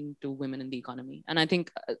happening to women in the economy. And I think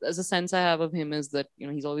as a sense I have of him is that,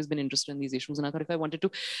 he's always been interested in these issues. And I thought if I wanted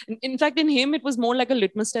to, in fact, in him, it was more like a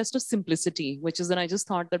litmus test of simplicity, which is that I just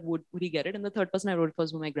thought that would he get it? And the third person I wrote it for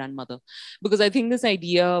was my grandmother, because I think this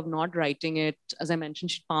idea of not writing it, as I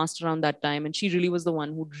mentioned, she passed around that time. And she really was the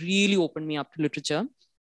one who really opened me up to literature.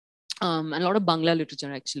 And a lot of Bangla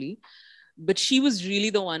literature, actually. But she was really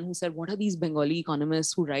the one who said, what are these Bengali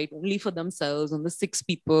economists who write only for themselves and the 6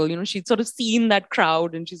 people? She'd sort of seen that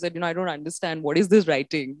crowd and she said, I don't understand. What is this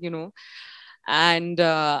writing? And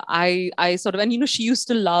I sort of, and, she used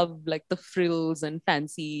to love like the frills and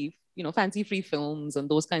fancy free films and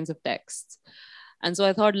those kinds of texts. And so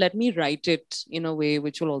I thought, let me write it in a way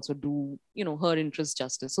which will also do, her interest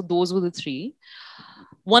justice. So those were the 3.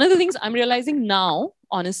 One of the things I'm realizing now,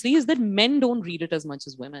 honestly, is that men don't read it as much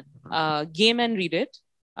as women. Gay men read it.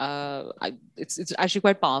 It's actually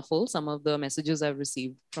quite powerful, some of the messages I've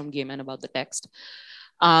received from gay men about the text.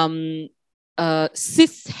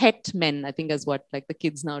 Cis het men, I think is what like the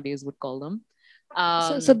kids nowadays would call them.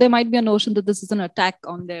 So there might be a notion that this is an attack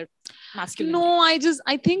on their masculinity. No,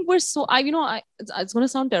 I think we're so, it's going to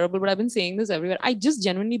sound terrible, but I've been saying this everywhere. I just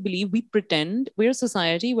genuinely believe we pretend we're a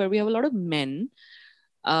society where we have a lot of men,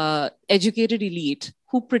 educated elite,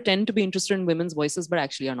 who pretend to be interested in women's voices, but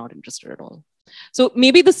actually are not interested at all. So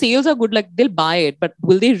maybe the sales are good, like they'll buy it, but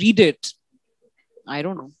will they read it? I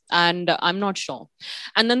don't know. And I'm not sure.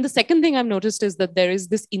 And then the second thing I've noticed is that there is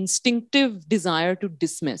this instinctive desire to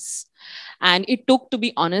dismiss. And it took, to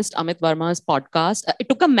be honest, Amit Varma's podcast, it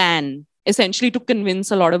took a man essentially to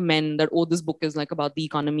convince a lot of men that, oh, this book is like about the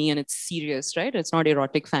economy and it's serious, right? It's not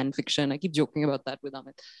erotic fan fiction. I keep joking about that with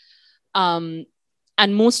Amit.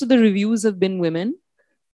 And most of the reviews have been women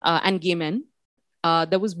and gay men.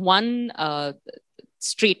 There was one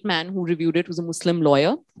straight man who reviewed it, who's a Muslim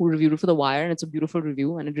lawyer who reviewed it for The Wire, and it's a beautiful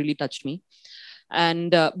review and it really touched me.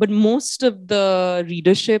 And but most of the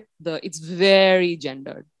readership, it's very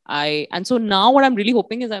gendered. And so now what I'm really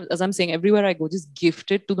hoping is, as I'm saying, everywhere I go, just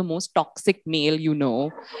gift it to the most toxic male,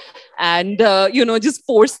 and just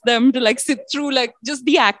force them to like sit through like just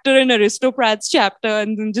the actor in Aristocrats chapter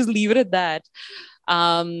and then just leave it at that.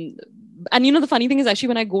 And the funny thing is, actually,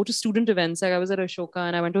 when I go to student events, like I was at Ashoka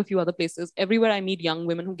and I went to a few other places, everywhere I meet young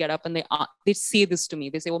women who get up and they say this to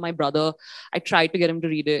me. They say, "Oh, my brother, I tried to get him to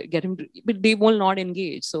read it, but they will not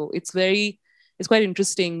engage." So it's quite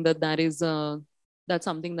interesting that's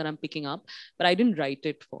something that I'm picking up. But I didn't write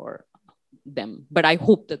it for them, but I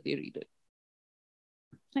hope that they read it.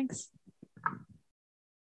 Thanks.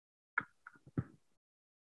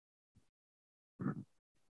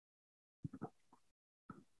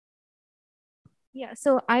 Yeah,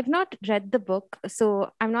 so I've not read the book,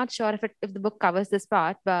 so I'm not sure if the book covers this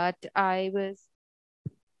part, but so I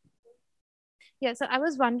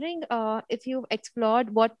was wondering if you've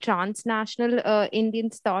explored what transnational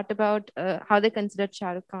Indians thought about how they considered Shah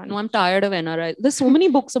Rukh Khan. No, I'm tired of NRI. There's so many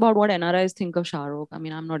books about what NRIs think of Shah Rukh. I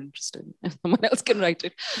mean, I'm not interested. If someone else can write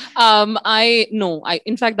it.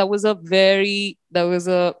 In fact, it was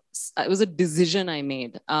a decision I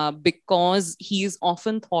made because he is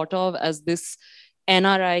often thought of as this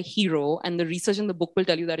NRI hero, and the research in the book will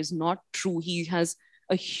tell you that is not true. He has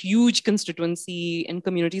a huge constituency in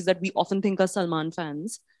communities that we often think are Salman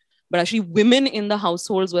fans, but actually women in the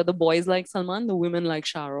households where the boys like Salman, the women like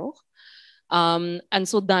Shah Rukh. And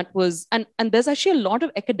so that was, and there's actually a lot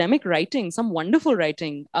of academic writing, some wonderful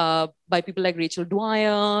writing by people like Rachel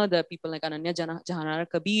Dwyer, the people like Ananya Jahanara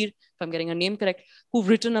Kabir, if I'm getting her name correct, who've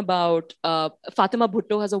written about, Fatima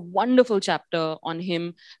Bhutto has a wonderful chapter on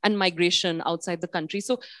him and migration outside the country.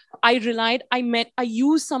 So I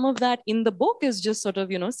use some of that in the book as just sort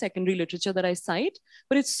of, secondary literature that I cite,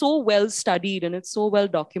 but it's so well studied and it's so well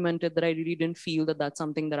documented that I really didn't feel that that's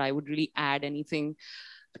something that I would really add anything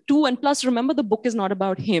to. And plus, remember, the book is not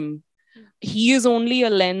about him. He is only a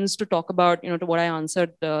lens to talk about, to what I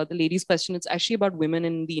answered the lady's question. It's actually about women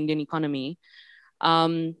in the Indian economy,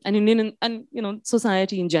 and Indian and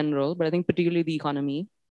society in general, but I think particularly the economy.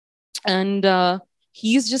 And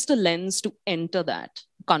he's just a lens to enter that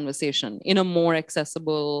conversation in a more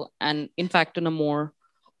accessible and, in fact, in a more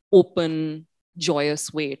open,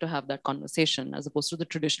 joyous way to have that conversation, as opposed to the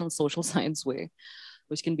traditional social science way,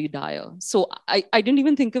 which can be dire. So I didn't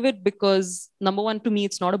even think of it because, number one, to me,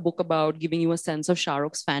 it's not a book about giving you a sense of Shah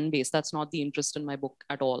Rukh's fan base. That's not the interest in my book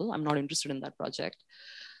at all. I'm not interested in that project.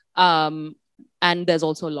 And there's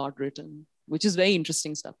also a lot written, which is very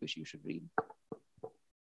interesting stuff, which you should read.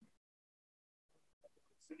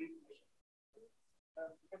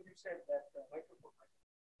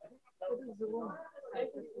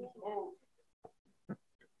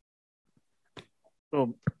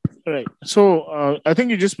 Right. So I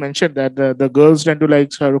think you just mentioned that the girls tend to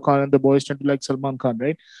like Shah Rukh Khan and the boys tend to like Salman Khan,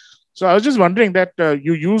 right? So I was just wondering that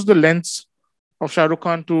you use the lens of Shah Rukh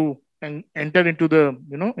Khan to enter into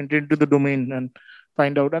the domain and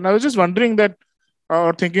find out. And I was just wondering that,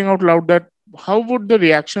 or thinking out loud, that how would the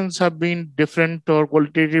reactions have been different or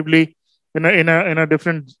qualitatively in a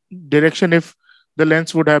different direction if the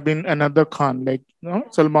lens would have been another Khan, like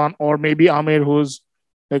Salman, or maybe Amir, who's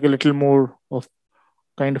like a little more of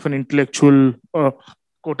kind of an intellectual,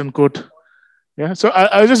 quote unquote. Yeah. So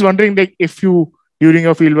I was just wondering, like, if you, during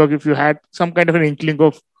your fieldwork, if you had some kind of an inkling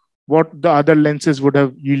of what the other lenses would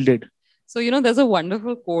have yielded. So, there's a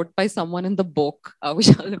wonderful quote by someone in the book,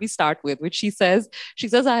 which let me start with, which she says,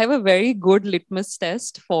 I have a very good litmus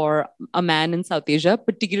test for a man in South Asia,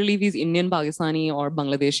 particularly if he's Indian, Pakistani, or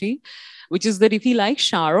Bangladeshi, which is that if he likes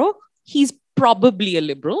Shah Rukh, he's probably a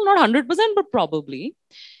liberal, not 100%, but probably.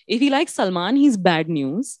 If he likes Salman, he's bad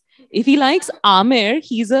news. If he likes Amir,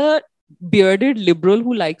 he's a bearded liberal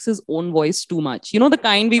who likes his own voice too much. The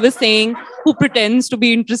kind we were saying, who pretends to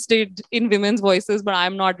be interested in women's voices, but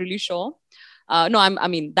I'm not really sure. I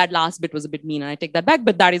mean, that last bit was a bit mean and I take that back,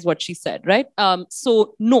 but that is what she said, right?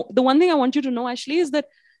 So no, the one thing I want you to know, actually, is that,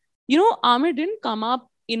 Amir didn't come up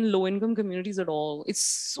in low-income communities at all. It's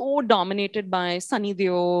so dominated by Sunny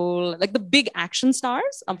Deol, like the big action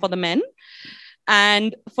stars for the men.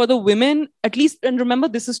 And for the women, at least, and remember,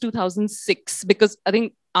 this is 2006, because I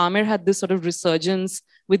think Amir had this sort of resurgence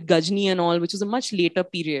with Gajni and all, which was a much later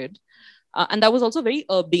period. And that was also a very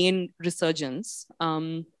urbane resurgence.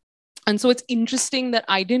 And so it's interesting that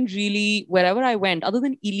I didn't really, wherever I went, other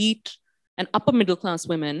than elite and upper middle class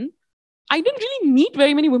women, I didn't really meet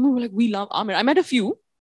very many women who were like, we love Amir. I met a few,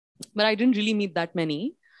 but I didn't really meet that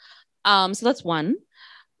many. So that's one.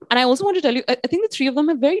 And I also want to tell you, I think the three of them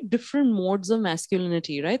have very different modes of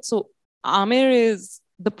masculinity, right? So Amir is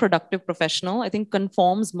the productive professional. I think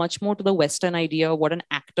conforms much more to the Western idea of what an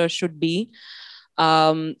actor should be.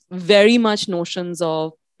 Very much notions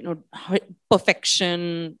of,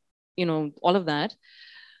 perfection, all of that.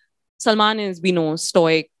 Salman is, we know,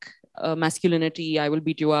 stoic, masculinity, I will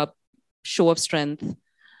beat you up, show of strength.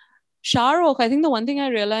 Shah Rukh, I think the one thing I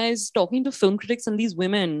realized talking to film critics and these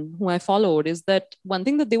women who I followed is that one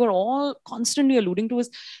thing that they were all constantly alluding to is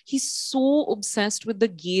he's so obsessed with the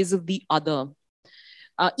gaze of the other.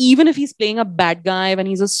 Even if he's playing a bad guy, when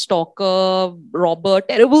he's a stalker, robber,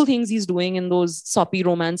 terrible things he's doing in those soppy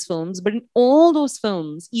romance films. But in all those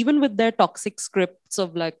films, even with their toxic scripts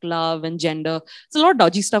of like love and gender, there's a lot of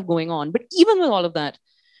dodgy stuff going on. But even with all of that,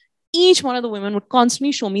 each one of the women would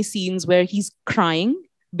constantly show me scenes where he's crying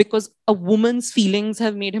because a woman's feelings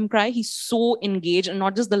have made him cry. He's so engaged, and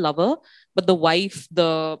not just the lover, but the wife,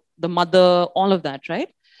 the mother, all of that, right?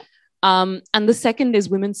 And the second is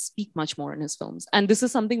women speak much more in his films. And this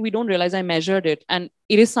is something we don't realize. I measured it. And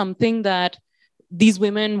it is something that these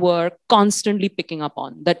women were constantly picking up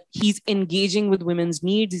on, that he's engaging with women's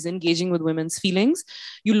needs. He's engaging with women's feelings.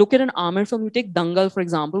 You look at an Amir film, you take Dangal, for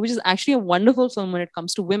example, which is actually a wonderful film when it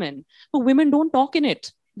comes to women. But women don't talk in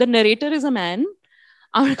it. The narrator is a man.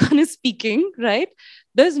 Amir Khan is speaking, right?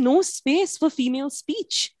 There's no space for female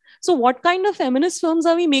speech. So what kind of feminist films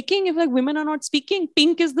are we making if like women are not speaking?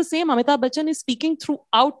 Pink is the same. Amitabh Bachchan is speaking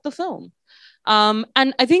throughout the film. And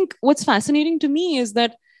I think what's fascinating to me is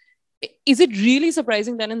that, is it really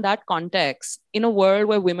surprising that in that context, in a world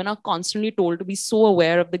where women are constantly told to be so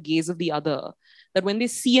aware of the gaze of the other, that when they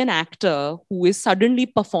see an actor who is suddenly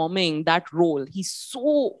performing that role, he's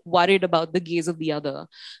so worried about the gaze of the other,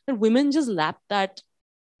 that women just lap that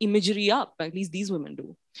imagery up, at least these women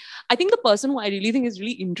do. I think the person who I really think is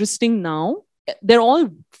really interesting now, they're all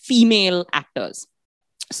female actors.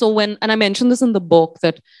 So and I mentioned this in the book,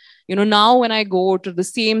 that, now when I go to the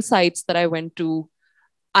same sites that I went to,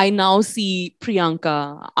 I now see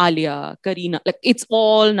Priyanka, Alia, Kareena, like it's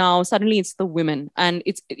all now, suddenly it's the women. And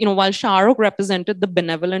it's, while Shah Rukh represented the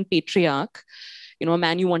benevolent patriarch, a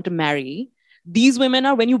man you want to marry, these women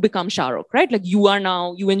are when you become Shah Rukh, right? Like you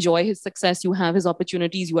enjoy his success, you have his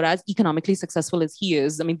opportunities, you are as economically successful as he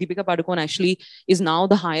is. I mean, Deepika Padukone actually is now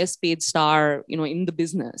the highest paid star, in the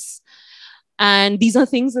business. And these are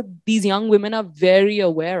things that these young women are very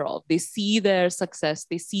aware of. They see their success.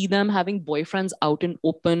 They see them having boyfriends out in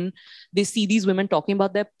open. They see these women talking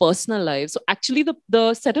about their personal lives. So actually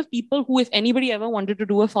the set of people who, if anybody ever wanted to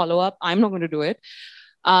do a follow-up, I'm not going to do it.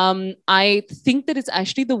 I think that it's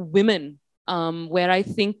actually the women where I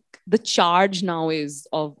think the charge now is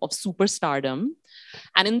of superstardom.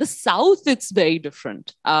 And in the South, it's very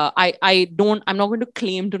different. I'm not going to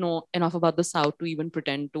claim to know enough about the South to even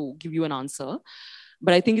pretend to give you an answer,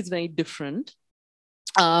 but I think it's very different.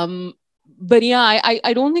 But yeah,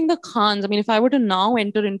 I don't think the Khans, I mean, if I were to now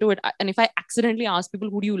enter into it, and if I accidentally ask people,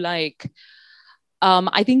 who do you like?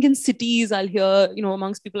 I think in cities, I'll hear,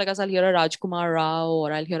 amongst people like us, I'll hear a Rajkumar Rao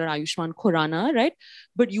or I'll hear an Ayushmann Khurrana, right?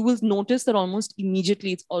 But you will notice that almost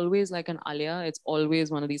immediately, it's always like an Alia. It's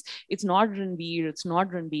always one of these. It's not Ranbir. It's not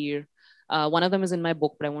Ranbir. One of them is in my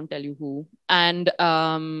book, but I won't tell you who. And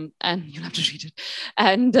you'll have to read it.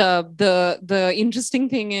 And the interesting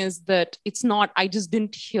thing is that it's not, I just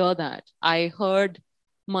didn't hear that. I heard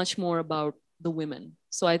much more about the women.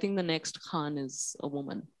 So I think the next Khan is a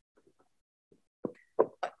woman.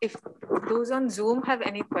 If those on Zoom have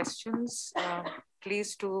any questions,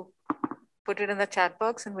 please do put it in the chat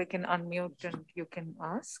box and we can unmute and you can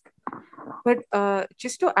ask. But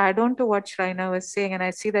just to add on to what Shrayana was saying, and I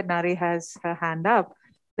see that Nari has her hand up,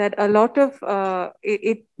 that a lot of,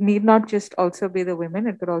 it need not just also be the women,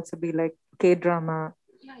 it could also be like K-drama.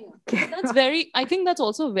 That's I think that's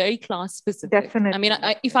also very class specific. Definitely. I mean,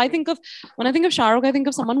 when I think of Shah Rukh, I think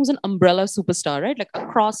of someone who's an umbrella superstar, right? Like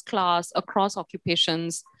across class, across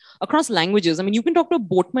occupations, across languages. I mean, you can talk to a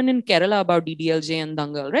boatman in Kerala about DDLJ and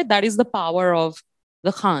Dangal, right? That is the power of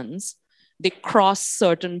the Khans. They cross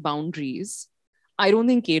certain boundaries. I don't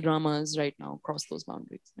think K-dramas right now cross those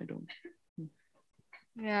boundaries. I don't.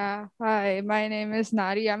 Yeah. Hi, my name is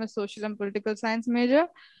Nari. I'm a social and political science major.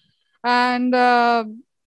 And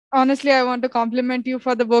honestly, I want to compliment you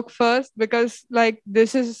for the book first, because like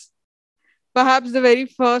this is perhaps the very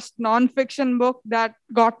first non-fiction book that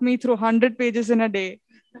got me through 100 pages in a day.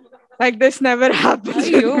 Like this never happened. What's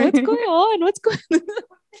going on? What's going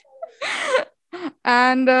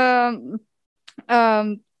on?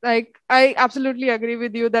 And like I absolutely agree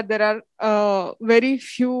with you that there are very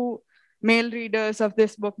few male readers of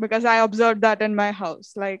this book, because I observed that in my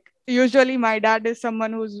house. Like usually my dad is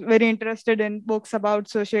someone who's very interested in books about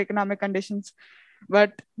socioeconomic conditions,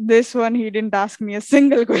 but this one he didn't ask me a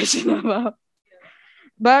single question about.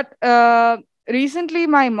 But recently,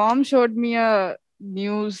 my mom showed me a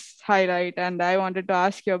news highlight, and I wanted to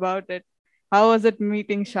ask you about it. How was it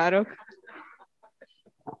meeting Shah Rukh?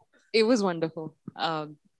 It was wonderful.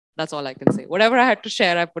 That's all I can say. Whatever I had to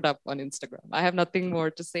share, I put up on Instagram. I have nothing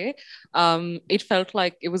more to say. It felt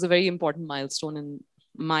like it was a very important milestone in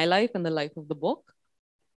my life and the life of the book.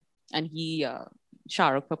 And he, Shah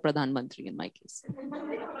Rukh for Pradhan Mantri in my case.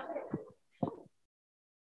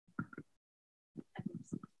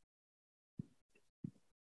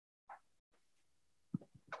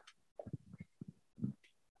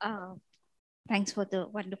 Thanks for the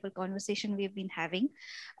wonderful conversation we've been having.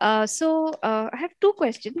 I have two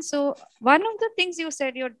questions. So one of the things you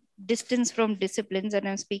said, your distance from disciplines, and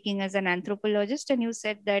I'm speaking as an anthropologist, and you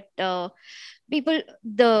said that people,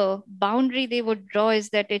 the boundary they would draw is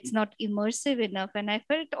that it's not immersive enough. And I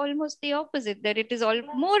felt almost the opposite, that it is all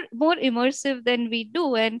more immersive than we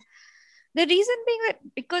do. And the reason being that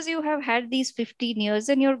because you have had these 15 years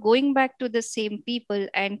and you're going back to the same people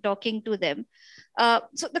and talking to them.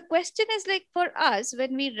 So the question is, like, for us,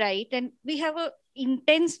 when we write and we have a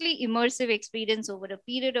intensely immersive experience over a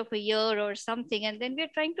period of a year or something, and then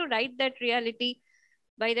we're trying to write that reality.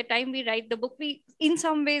 By the time we write the book, we in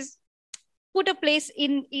some ways put a place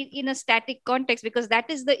in a static context, because that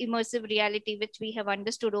is the immersive reality which we have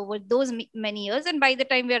understood over those many years. And by the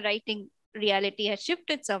time we're writing, reality has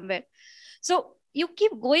shifted somewhere. So you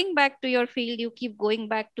keep going back to your field, you keep going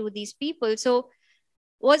back to these people. So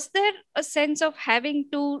was there a sense of having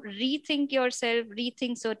to rethink yourself,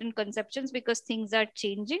 rethink certain conceptions because things are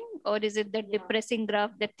changing? Or is it that depressing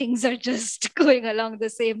graph that things are just going along the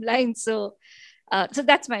same line? So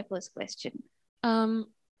that's my first question.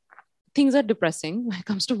 Things are depressing when it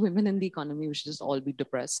comes to women in the economy. We should just all be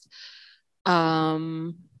depressed.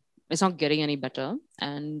 It's not getting any better.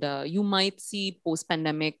 And you might see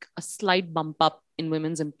post-pandemic a slight bump up in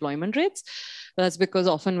women's employment rates. But that's because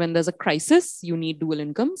often when there's a crisis, you need dual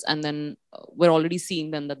incomes. And then we're already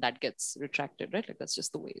seeing then that gets retracted, right? Like that's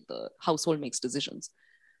just the way the household makes decisions.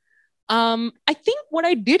 I think what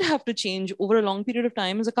I did have to change over a long period of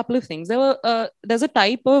time is a couple of things. There's a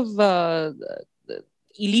type of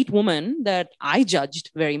elite woman that I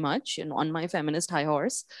judged very much and on my feminist high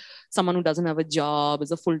horse. Someone who doesn't have a job,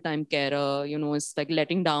 is a full-time carer, is like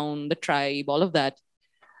letting down the tribe, all of that.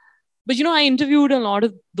 But, I interviewed a lot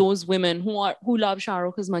of those women who love Shah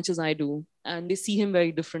Rukh as much as I do, and they see him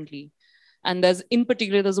very differently. And there's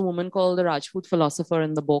a woman called the Rajput philosopher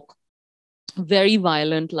in the book. Very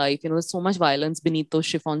violent life, there's so much violence beneath those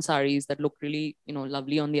chiffon saris that look really,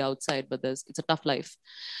 lovely on the outside, but it's a tough life.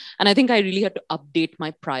 And I think I really had to update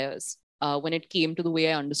my priors when it came to the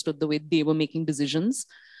way I understood the way they were making decisions,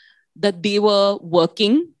 that they were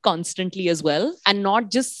working constantly as well, and not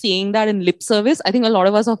just saying that in lip service. I think a lot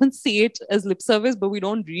of us often say it as lip service, but we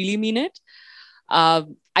don't really mean it. I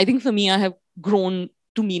think for me, I have grown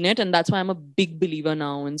to mean it. And that's why I'm a big believer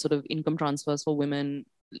now in sort of income transfers for women,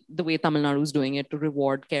 the way Tamil Nadu is doing it to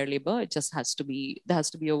reward care labor. It just has to be, there has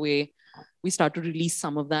to be a way we start to release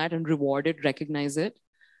some of that and reward it, recognize it.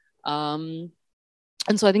 And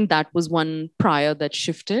so I think that was one prior that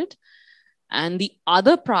shifted. And the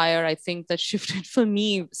other prior, I think, that shifted for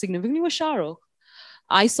me significantly was Shah Rukh.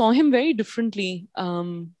 I saw him very differently,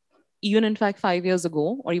 even in fact 5 years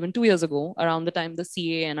ago, or even 2 years ago, around the time the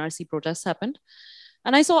CA NRC protests happened.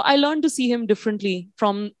 And I learned to see him differently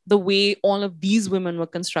from the way all of these women were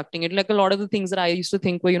constructing it. Like a lot of the things that I used to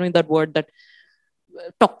think were, that word that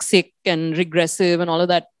toxic and regressive and all of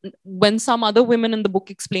that. When some other women in the book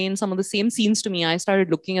explain some of the same scenes to me, I started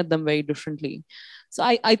looking at them very differently. So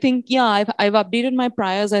I think, yeah, I've updated my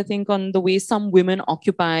priors, I think, on the way some women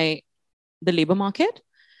occupy the labor market.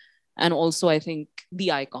 And also, I think,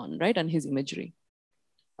 the icon, right? And his imagery.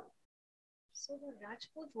 So the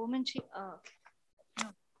Rajput woman,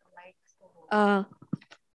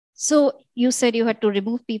 so you said you had to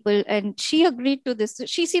remove people and she agreed to this.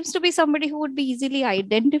 She seems to be somebody who would be easily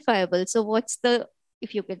identifiable. So what's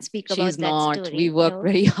if you can speak about that story. We work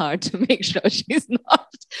very hard to make sure she's not.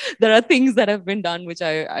 There are things that have been done, which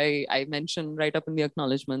I mentioned right up in the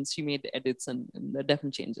acknowledgements. She made edits and there are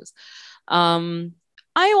definite changes.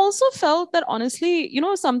 I also felt that, honestly,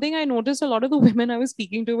 something I noticed a lot of the women I was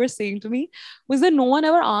speaking to were saying to me was that no one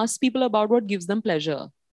ever asks people about what gives them pleasure.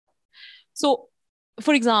 So,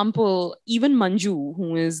 for example, even Manju,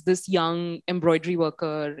 who is this young embroidery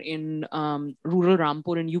worker in rural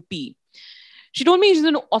Rampur in UP, she told me,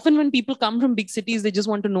 often when people come from big cities, they just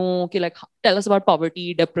want to know, okay, like, tell us about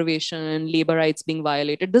poverty, deprivation, labor rights being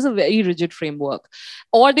violated. There's a very rigid framework.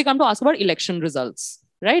 Or they come to ask about election results.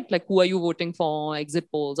 right? Like, who are you voting for?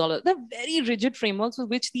 Exit polls, all of they're very rigid frameworks with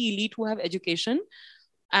which the elite who have education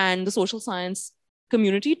and the social science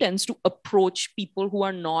community tends to approach people who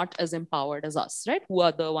are not as empowered as us, right? Who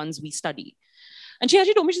are the ones we study. And she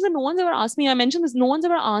actually told me, she said, no one's ever asked me, I mentioned this, no one's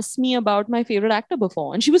ever asked me about my favorite actor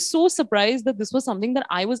before. And she was so surprised that this was something that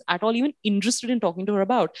I was at all even interested in talking to her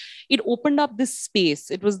about. It opened up this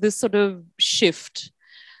space. It was this sort of shift.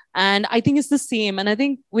 And I think it's the same. And I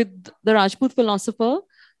think with the Rajput philosopher,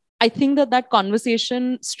 I think that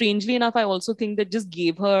conversation, strangely enough, I also think that just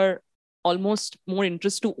gave her almost more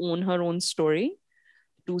interest to own her own story,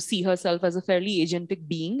 to see herself as a fairly agentic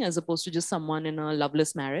being as opposed to just someone in a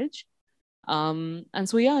loveless marriage. And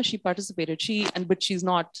so, yeah, she participated. But she's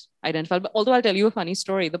not identified. But although I'll tell you a funny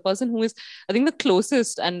story, the person who is, I think, the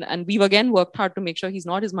closest, and we've again worked hard to make sure he's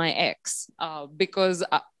not, is my ex. Because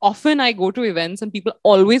often I go to events and people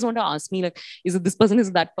always want to ask me, like, is it this person, is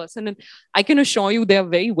it that person? And I can assure you they are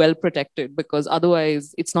very well protected, because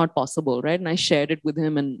otherwise it's not possible, right? And I shared it with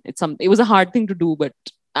him, and it was a hard thing to do, but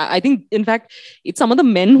I think, in fact, it's some of the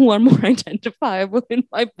men who are more identifiable in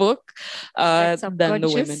my book than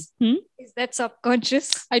the women. Is that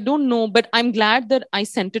subconscious? I don't know, but I'm glad that I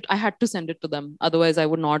sent it. I had to send it to them. Otherwise, I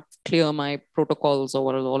would not clear my protocols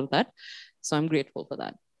or all of that. So I'm grateful for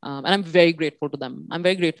that. And I'm very grateful to them. I'm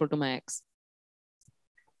very grateful to my ex.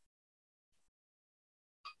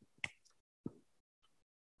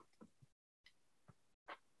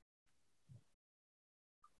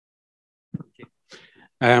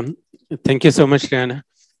 Thank you so much, Shrayana.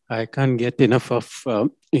 I can't get enough of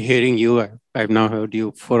hearing you. I've now heard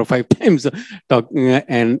you 4 or 5 times talking,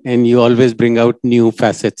 and you always bring out new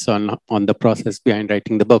facets on the process behind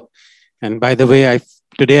writing the book. And by the way,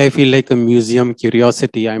 today I feel like a museum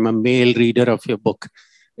curiosity. I'm a male reader of your book.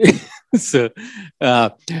 So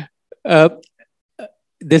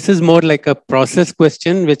this is more like a process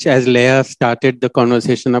question, which, as Leya started the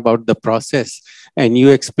conversation about the process, and you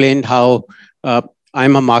explained how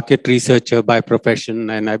I'm a market researcher by profession,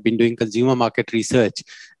 and I've been doing consumer market research.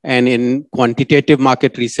 And in quantitative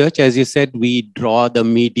market research, as you said, we draw the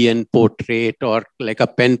median portrait, or like a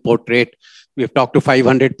pen portrait. We've talked to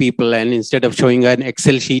 500 people, and instead of showing an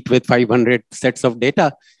Excel sheet with 500 sets of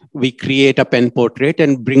data, we create a pen portrait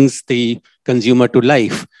and brings the consumer to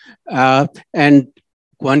life. And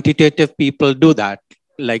quantitative people do that,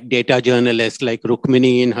 like data journalists, like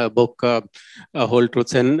Rukmini in her book, Whole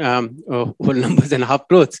Truths and Whole Numbers and Half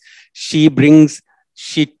Truths. She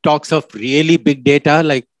talks of really big data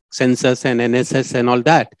like census and NSS and all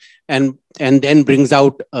that, and then brings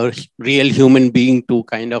out a real human being to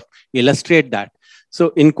kind of illustrate that. So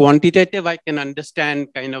in quantitative, I can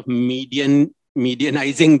understand kind of medianizing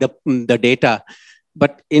the data,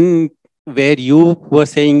 but in where you were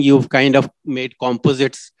saying you've kind of made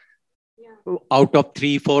composites out of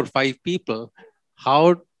 3, 4, 5 people.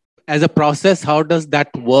 How, as a process, how does that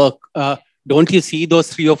work? Don't you see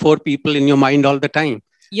those 3 or 4 people in your mind all the time?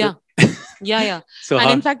 Yeah. Yeah. So and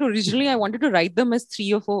in fact, originally I wanted to write them as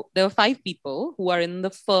 3 or 4. There were 5 people who are in the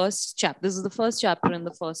first chapter. This is the first chapter in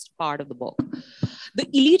the first part of the book. The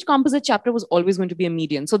elite composite chapter was always going to be a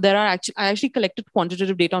median. So I actually collected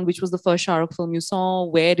quantitative data on which was the first Shah Rukh film you saw,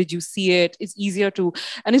 where did you see it? It's easier to,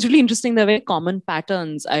 and it's really interesting. There are very common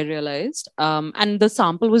patterns, I realized. And the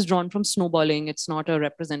sample was drawn from snowballing. It's not a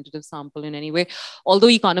representative sample in any way. Although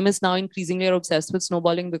economists now increasingly are obsessed with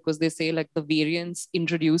snowballing, because they say like the variance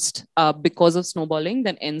introduced because of snowballing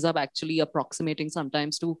then ends up actually approximating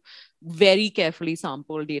sometimes to very carefully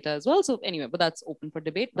sampled data as well. So anyway, but that's open for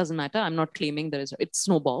debate. Doesn't matter. I'm not claiming it's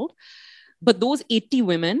snowballed. But those 80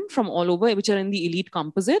 women from all over, which are in the elite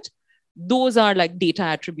composite, those are like data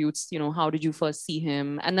attributes. How did you first see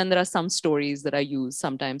him? And then there are some stories that I use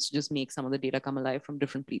sometimes to just make some of the data come alive from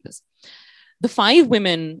different places. The 5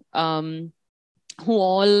 women who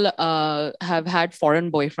all have had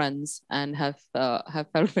foreign boyfriends and have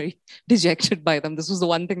felt very dejected by them. This was the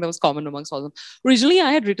one thing that was common amongst all of them. Originally,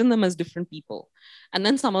 I had written them as different people. And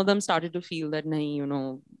then some of them started to feel that, nahi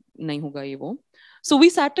hoga ye wo. So we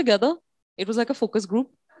sat together. It was like a focus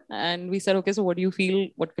group. And we said, okay, so what do you feel?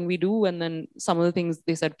 What can we do? And then some of the things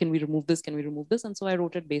they said, can we remove this? Can we remove this? And so I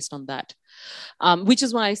wrote it based on that, which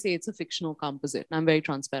is why I say it's a fictional composite. And I'm very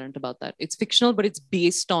transparent about that. It's fictional, but it's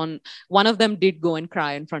based on, one of them did go and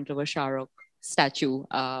cry in front of a Shah Rukh statue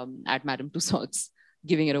at Madame Tussauds,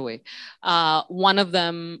 giving it away. One of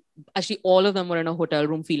them, actually all of them were in a hotel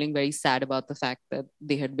room feeling very sad about the fact that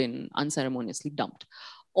they had been unceremoniously dumped.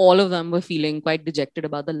 all of them were feeling quite dejected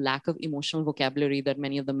about the lack of emotional vocabulary that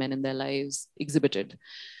many of the men in their lives exhibited.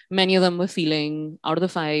 Many of them were feeling, out of the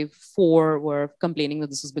 5, 4 were complaining that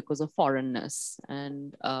this was because of foreignness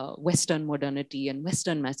and Western modernity and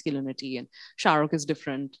Western masculinity, and Shah Rukh is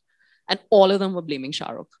different. And all of them were blaming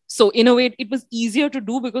Shah Rukh. So in a way, it was easier to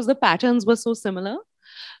do because the patterns were so similar.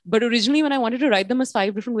 But originally, when I wanted to write them as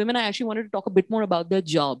 5 different women, I actually wanted to talk a bit more about their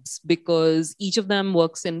jobs, because each of them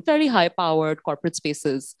works in very high-powered corporate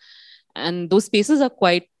spaces. And those spaces are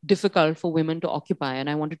quite difficult for women to occupy. And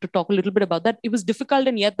I wanted to talk a little bit about that. It was difficult,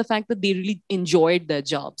 and yet the fact that they really enjoyed their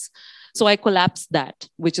jobs. So I collapsed that,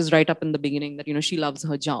 which is right up in the beginning, that, you know, she loves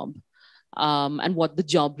her job, and what the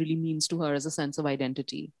job really means to her as a sense of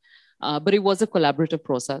identity. But it was a collaborative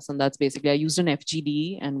process. And that's basically, I used an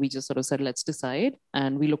FGD, and we just sort of said, let's decide.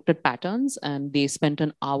 And we looked at patterns, and they spent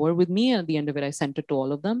an hour with me. And at the end of it, I sent it to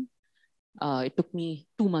all of them. It took me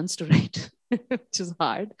 2 months to write, which is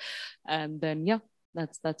hard. And then, yeah,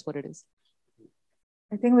 that's what it is.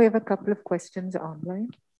 I think we have a couple of questions online.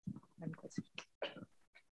 One question.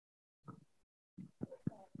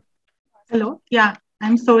 Hello. Yeah,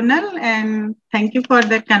 I'm Sonal, and thank you for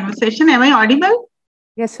that conversation. Am I audible?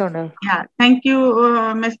 Yes, Sonal. Yeah, thank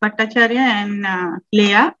you, Ms. Bhattacharya and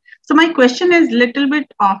Leya. So my question is little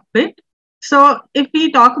bit offbeat. So if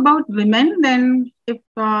we talk about women, then if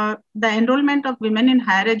the enrollment of women in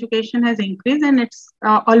higher education has increased, and it's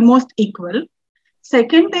almost equal.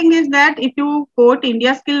 Second thing is that if you quote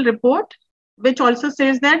India Skill Report, which also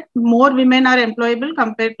says that more women are employable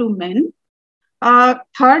compared to men.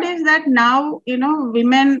 Third is that now, you know,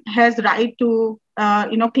 women has right to,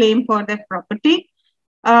 claim for their property.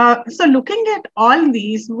 So looking at all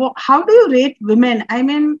these, how do you rate women? I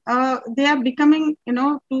mean, they are becoming, you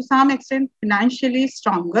know, to some extent financially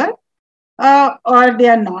stronger, or they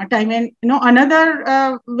are not. I mean, you know,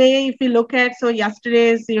 another way, if you look at, so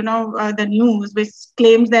yesterday's, the news, which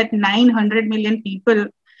claims that 900 million people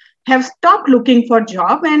have stopped looking for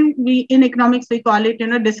job, and we in economics we call it,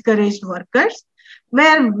 discouraged workers,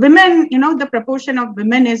 where women, the proportion of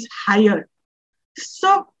women is higher.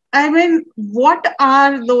 So I mean, what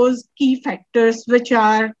are those key factors which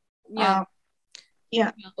are,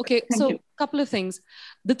 Okay, so a couple of things.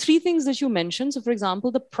 The 3 things that you mentioned, so for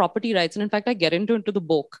example, the property rights, and in fact, I get into the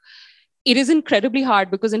book. It is incredibly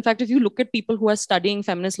hard because, in fact, if you look at people who are studying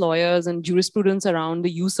feminist lawyers and jurisprudence around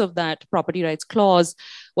the use of that property rights clause,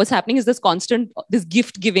 what's happening is this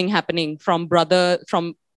gift giving happening from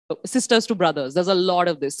sisters to brothers. There's a lot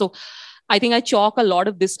of this. So I think I chalk a lot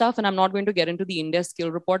of this stuff, and I'm not going to get into the India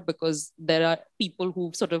Skill Report because there are people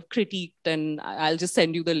who sort of critiqued, and I'll just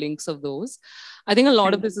send you the links of those. I think a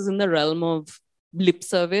lot of this is in the realm of lip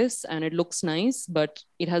service, and it looks nice, but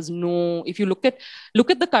it has no, if you look at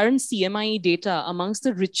the current CMIE data, amongst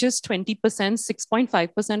the richest 20%,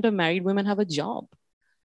 6.5% of married women have a job.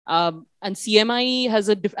 And CMIE has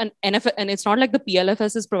a different, and it's not like the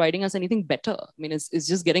PLFS is providing us anything better. I mean, it's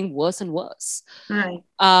just getting worse and worse. Right.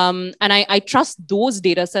 And I trust those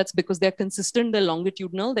data sets because they're consistent, they're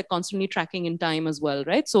longitudinal, they're constantly tracking in time as well,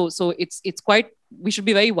 right? So it's quite, we should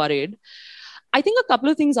be very worried. I think a couple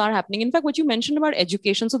of things are happening. In fact, what you mentioned about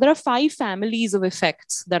education, so there are 5 families of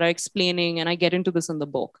effects that are explaining, and I get into this in the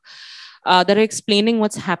book, that are explaining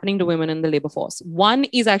what's happening to women in the labor force. One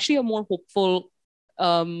is actually a more hopeful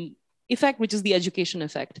effect, which is the education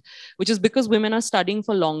effect, which is because women are studying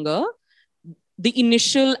for longer. The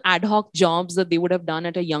initial ad hoc jobs that they would have done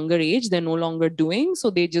at a younger age, they're no longer doing. So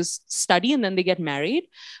they just study and then they get married.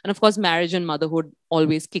 And of course, marriage and motherhood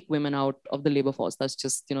always kick women out of the labor force. That's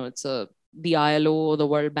just, it's the ILO, the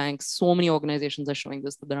World Bank, so many organizations are showing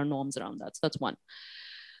this, that there are norms around that. So that's one.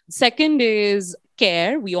 Second is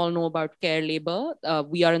care. We all know about care labor.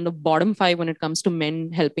 We are in the bottom 5 when it comes to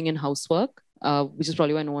men helping in housework, which is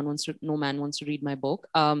probably why no man wants to read my book.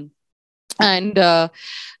 There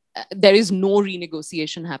is no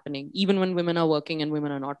renegotiation happening, even when women are working and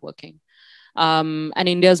women are not working. And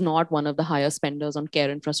India is not one of the higher spenders on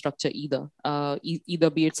care infrastructure either, either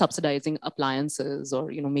be it subsidizing appliances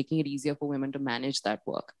or making it easier for women to manage that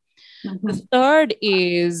work. Mm-hmm. The third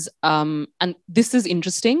is, and this is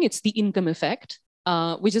interesting, it's the income effect,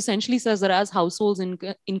 which essentially says that as households'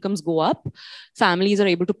 incomes go up, families are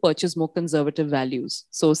able to purchase more conservative values.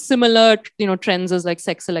 So similar, trends as like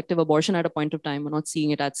sex-selective abortion at a point of time, we're not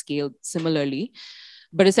seeing it at scale similarly.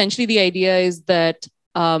 But essentially the idea is that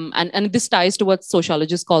And this ties to what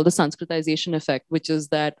sociologists call the Sanskritization effect, which is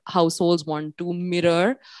that households want to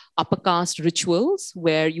mirror upper caste rituals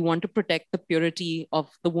where you want to protect the purity of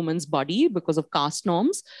the woman's body because of caste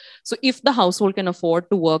norms. So if the household can afford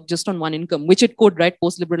to work just on one income, which it could, right?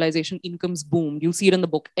 Post-liberalization, incomes boomed. You'll see it in the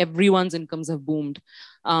book. Everyone's incomes have boomed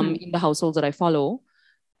in the households that I follow.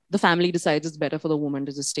 The family decides it's better for the woman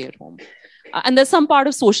to just stay at home. And there's some part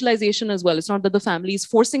of socialization as well. It's not that the family is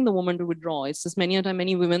forcing the woman to withdraw. It's just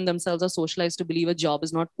many women themselves are socialized to believe a job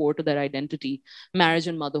is not core to their identity. Marriage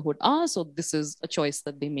and motherhood are, so this is a choice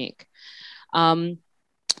that they make. And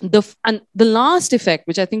the last effect,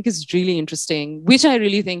 which I think is really interesting, which I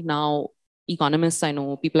really think now economists, I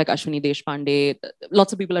know, people like Ashwini Deshpande,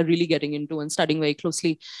 lots of people are really getting into and studying very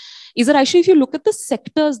closely, is that actually if you look at the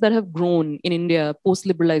sectors that have grown in India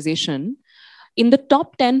post-liberalization, in the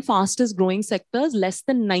top 10 fastest growing sectors, less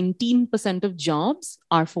than 19% of jobs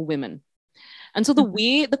are for women. And so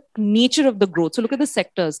the nature of the growth, so look at the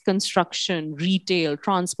sectors, construction, retail,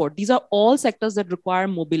 transport, these are all sectors that require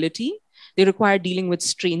mobility. They require dealing with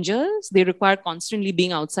strangers. They require constantly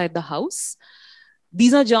being outside the house.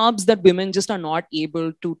 These are jobs that women just are not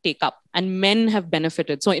able to take up, and men have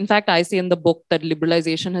benefited. So in fact, I say in the book that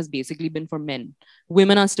liberalization has basically been for men.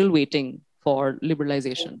 Women are still waiting for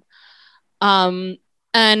liberalization.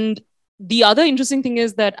 And the other interesting thing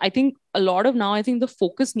is that I think a lot of now, I think the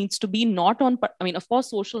focus needs to be not on, I mean, of course,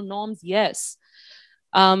 social norms, yes.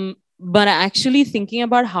 But actually thinking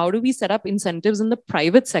about how do we set up incentives in the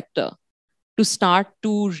private sector to start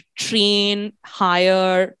to train,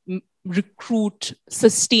 hire, recruit,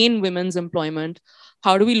 sustain women's employment.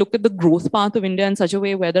 How do we look at the growth path of India in such a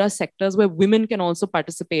way where there are sectors where women can also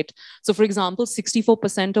participate? So for example,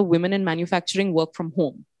 64% of women in manufacturing work from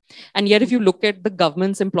home. And yet, if you look at the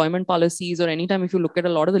government's employment policies, or anytime if you look at a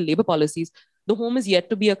lot of the labor policies, the home is yet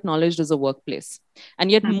to be acknowledged as a workplace.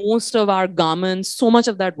 And yet most of our garments, so much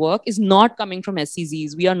of that work is not coming from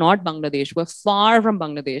SCZs. We are not Bangladesh. We're far from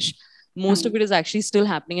Bangladesh. Most of it is actually still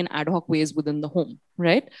happening in ad hoc ways within the home,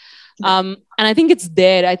 right? And I think it's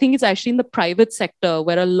there. I think it's actually in the private sector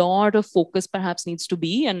where a lot of focus perhaps needs to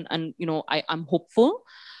be. And you know, I'm hopeful,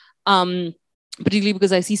 particularly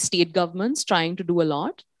because I see state governments trying to do a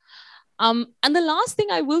lot. And the last thing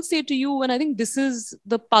I will say to you, and I think this is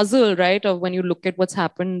the puzzle, right, of when you look at what's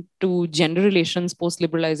happened to gender relations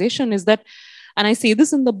post-liberalization, is that, and I say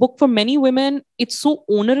this in the book, for many women, it's so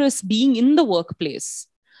onerous being in the workplace.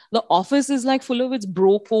 The office is like full of its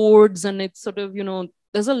bro codes, and it's sort of, you know,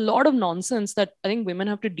 there's a lot of nonsense that I think women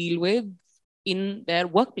have to deal with in their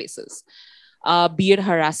workplaces. Be it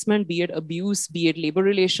harassment, be it abuse, be it labor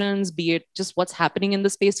relations, be it just what's happening in the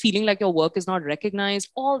space, feeling like your work is not recognized,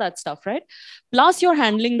 all that stuff, right? Plus you're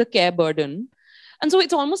handling the care burden. And so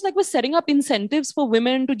it's almost like we're setting up incentives for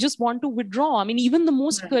women to just want to withdraw. I mean, even the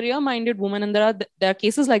most career-minded woman, and there are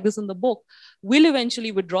cases like this in the book, will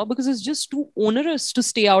eventually withdraw because it's just too onerous to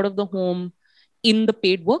stay out of the home in the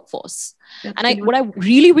paid workforce. And what I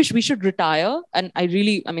really wish we should retire, and I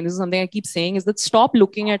mean, this is something I keep saying, is that stop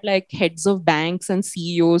looking at like heads of banks and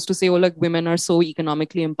CEOs to say, oh, like women are so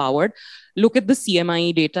economically empowered. Look at the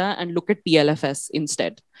CMIE data and look at PLFS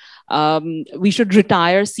instead. We should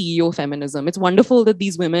retire CEO feminism. It's wonderful that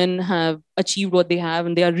these women have achieved what they have,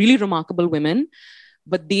 and they are really remarkable women,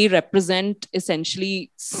 but they represent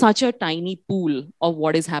essentially such a tiny pool of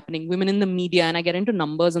what is happening. Women in the media, and I get into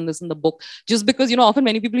numbers in this in the book, just because, you know, often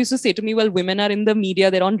many people used to say to me, well, women are in the media,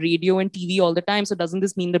 they're on radio and TV all the time. So doesn't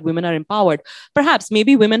this mean that women are empowered? Perhaps,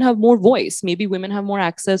 maybe women have more voice. Maybe women have more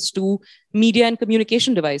access to media and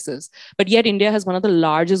communication devices. But yet India has one of the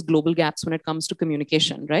largest global gaps when it comes to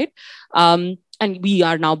communication, right? And we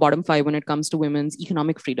are now bottom 5 when it comes to women's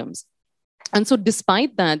economic freedoms. And so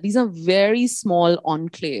despite that, these are very small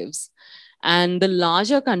enclaves. And the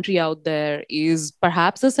larger country out there is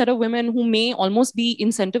perhaps a set of women who may almost be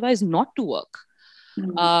incentivized not to work,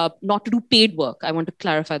 not to do paid work. I want to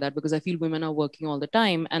clarify that because I feel women are working all the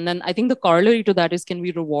time. And then I think the corollary to that is, can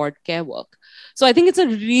we reward care work? So I think it's a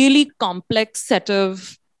really complex set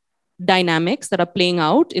of dynamics that are playing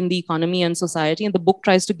out in the economy and society. And the book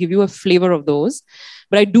tries to give you a flavor of those.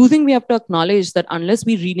 But I do think we have to acknowledge that unless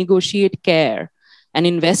we renegotiate care and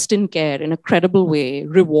invest in care in a credible way,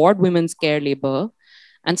 reward women's care labor,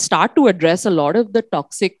 and start to address a lot of the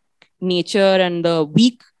toxic nature and the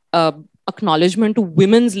weak acknowledgement to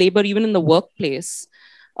women's labor, even in the workplace,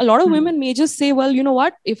 a lot of women may just say, well, you know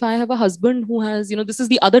what, if I have a husband who has, you know, this is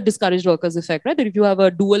the other discouraged workers effect, right? That if you have a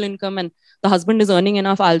dual income and the husband is earning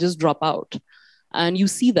enough, I'll just drop out. And you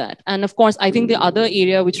see that. And of course, I think the other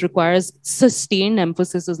area which requires sustained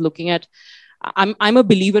emphasis is looking at, I'm a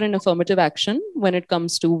believer in affirmative action when it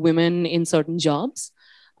comes to women in certain jobs.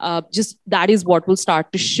 just that is what will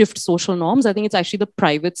start to shift social norms. I think it's actually the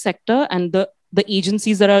private sector and the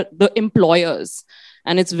agencies that are the employers.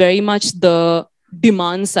 And it's very much the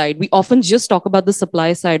demand side. We often just talk about the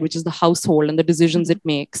supply side, which is the household and the decisions it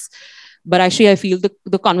makes. But actually, I feel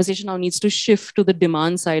the conversation now needs to shift to the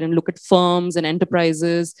demand side and look at firms and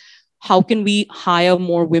enterprises. How can we hire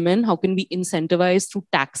more women? How can we incentivize through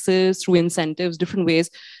taxes, through incentives, different ways,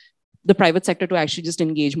 the private sector to actually just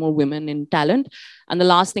engage more women in talent? And the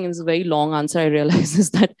last thing, and this is a very long answer, I realize,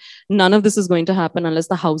 is that none of this is going to happen unless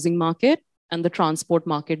the housing market and the transport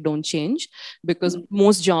market don't change, because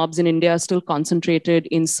most jobs in India are still concentrated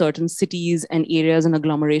in certain cities and areas and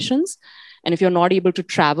agglomerations. And if you're not able to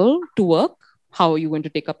travel to work, how are you going to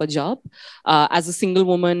take up a job? As a single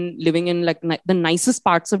woman living in like the nicest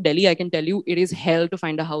parts of Delhi, I can tell you it is hell to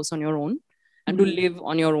find a house on your own and to live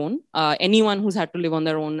on your own. Anyone who's had to live on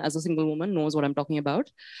their own as a single woman knows what I'm talking about.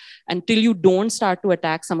 Until you don't start to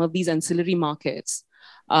attack some of these ancillary markets,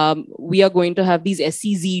 we are going to have these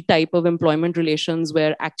SEZ type of employment relations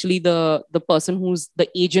where actually the person who's the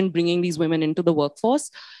agent bringing these women into the workforce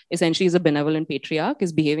essentially is a benevolent patriarch,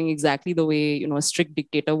 is behaving exactly the way a strict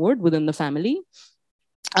dictator would within the family.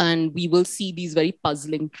 And we will see these very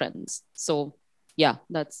puzzling trends. So yeah,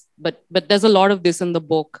 but there's a lot of this in the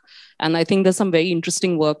book. And I think there's some very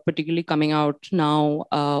interesting work, particularly coming out now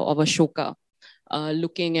of Ashoka,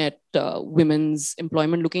 looking at women's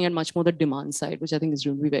employment, looking at much more the demand side, which I think is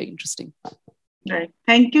really very interesting. Right.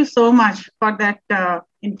 Thank you so much for that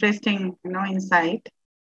interesting, insight.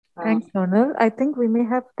 Thanks, Sonal. I think we may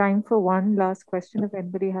have time for one last question if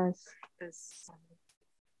anybody has this.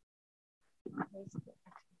 Why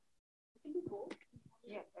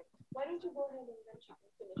don't you go ahead and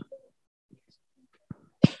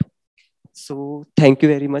So thank you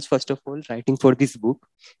very much, first of all, writing for this book.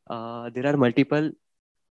 There are multiple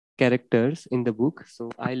characters in the book.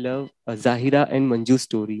 So I love Zahira and Manju's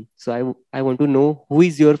story. So I want to know who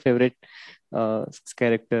is your favorite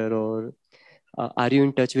character, or are you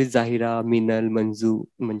in touch with Zahira, Minal,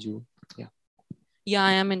 Manju? Yeah. Yeah,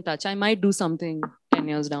 I am in touch. I might do something 10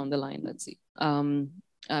 years down the line. Let's see.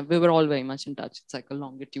 We were all very much in touch. It's like a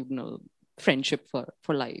longitudinal friendship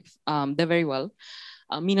for life. They're very well.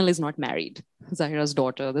 Minal is not married. Zahira's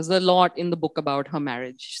daughter. There's a lot in the book about her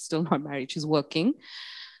marriage. She's still not married. She's working.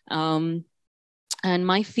 And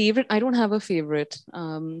my favorite, I don't have a favorite.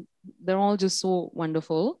 They're all just so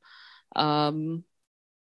wonderful. And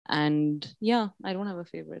yeah, I don't have a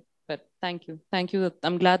favorite, but thank you. Thank you.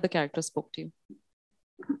 I'm glad the character spoke to you.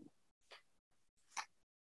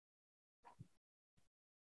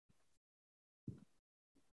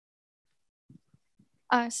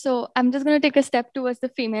 So I'm just going to take a step towards the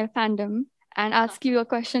female fandom and ask you a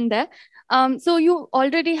question there. So you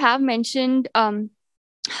already have mentioned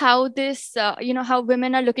how this, how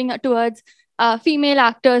women are looking towards female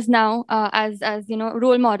actors now as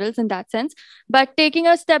role models in that sense. But taking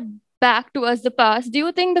a step back towards the past, do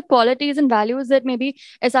you think the qualities and values that maybe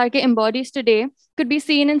SRK embodies today could be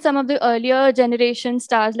seen in some of the earlier generation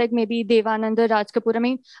stars, like maybe Devananda, Raj Kapoor? I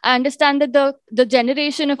mean, I understand that the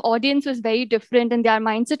generation of audience was very different and their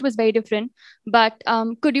mindset was very different. But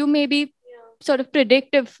could you maybe sort of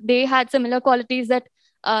predict if they had similar qualities that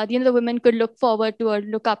the women could look forward to or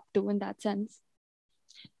look up to in that sense?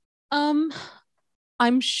 I'm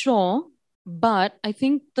sure. But I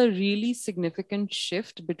think the really significant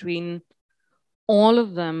shift between all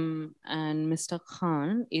of them and Mr.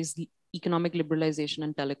 Khan is the economic liberalization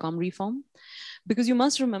and telecom reform. Because you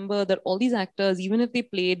must remember that all these actors, even if they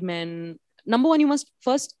played men, number one,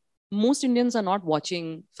 most Indians are not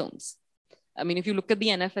watching films. I mean, if you look at the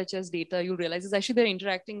NFHS data, you'll realize it's actually they're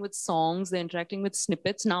interacting with songs, they're interacting with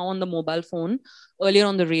snippets now on the mobile phone, earlier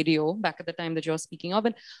on the radio, back at the time that you're speaking of.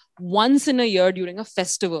 And once in a year during a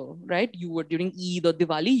festival, right, during Eid or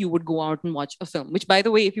Diwali, you would go out and watch a film, which, by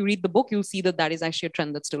the way, if you read the book, you'll see that is actually a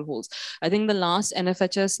trend that still holds. I think the last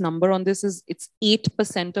NFHS number on this is it's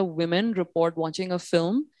 8% of women report watching a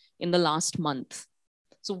film in the last month.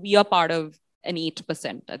 So we are part of an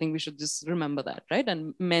 8%. I think we should just remember that, right?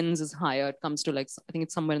 And men's is higher. It comes to I think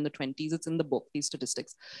it's somewhere in the 20s. It's in the book, these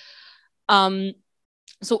statistics. So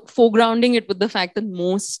foregrounding it with the fact that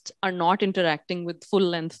most are not interacting with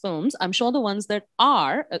full-length films, I'm sure the ones that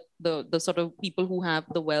are, the sort of people who have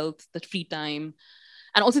the wealth, the free time.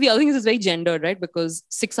 And also the other thing is it's very gendered, right? Because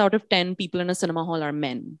 6 out of 10 people in a cinema hall are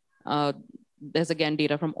men. There's again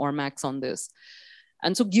data from Ormax on this.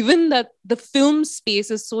 And so given that the film space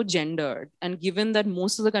is so gendered, and given that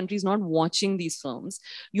most of the country is not watching these films,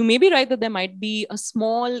 you may be right that there might be a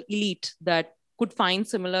small elite that could find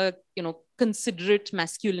similar, considerate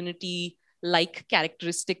masculinity like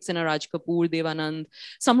characteristics in a Raj Kapoor, Devanand,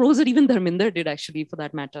 some roles that even Dharminder did actually for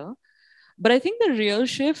that matter. But I think the real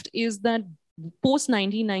shift is that post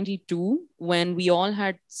 1992, when we all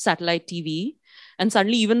had satellite TV, and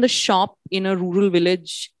suddenly even the shop in a rural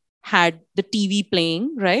village had the TV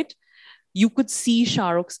playing, right? You could see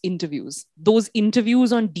Shah Rukh's interviews. Those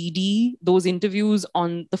interviews on DD, those interviews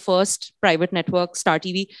on the first private network, Star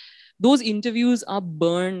TV, those interviews are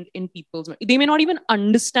burned in people's mind. They may not even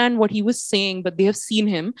understand what he was saying, but they have seen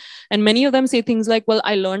him. And many of them say things like, well,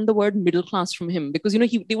 I learned the word middle class from him, because,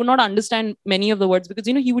 they would not understand many of the words because,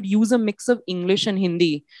 he would use a mix of English and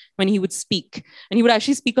Hindi when he would speak. And he would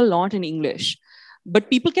actually speak a lot in English. But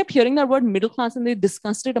people kept hearing that word middle class and they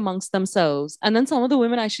discussed it amongst themselves. And then some of the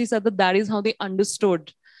women actually said that that is how they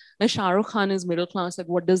understood that Shah Rukh Khan is middle class. Like,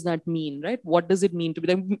 what does that mean, right? What does it mean to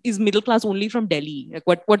be? Like, is middle class only from Delhi? Like,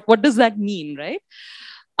 what does that mean, right?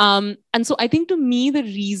 And so I think to me, the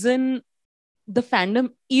reason the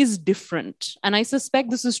fandom is different, and I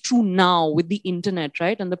suspect this is true now with the internet,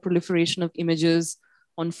 right? And the proliferation of images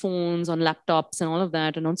on phones, on laptops and all of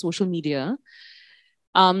that, and on social media,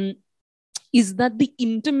 is that the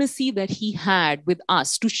intimacy that he had with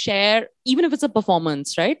us to share, even if it's a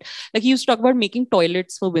performance, right? Like he used to talk about making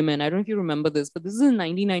toilets for women. I don't know if you remember this, but this is in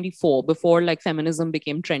 1994, before like feminism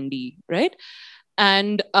became trendy, right?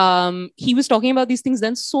 And he was talking about these things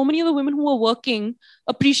then. So many of the women who were working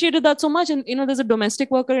appreciated that so much. And, there's a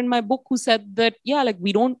domestic worker in my book who said that, yeah, like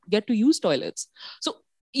we don't get to use toilets. So,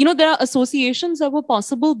 there are associations that were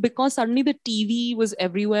possible because suddenly the TV was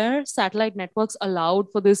everywhere. Satellite networks allowed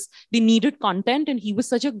for this. They needed content. And he was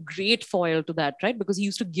such a great foil to that, right? Because he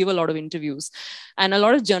used to give a lot of interviews. And a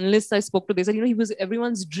lot of journalists I spoke to, they said, he was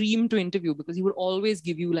everyone's dream to interview because he would always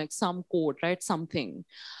give you like some quote, right? Something.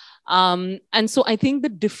 And so I think the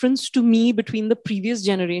difference to me between the previous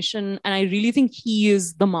generation, and I really think he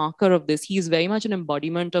is the marker of this, he is very much an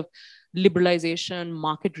embodiment of liberalization,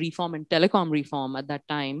 market reform, and telecom reform at that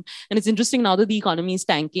time. And it's interesting now that the economy is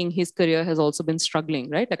tanking, his career has also been struggling,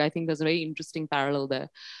 right? Like I think there's a very interesting parallel there.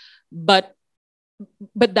 But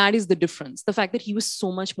that is the difference. The fact that he was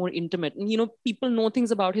so much more intimate. And, people know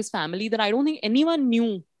things about his family that I don't think anyone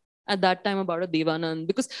knew at that time about a Devanand,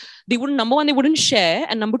 because they wouldn't, number one, they wouldn't share.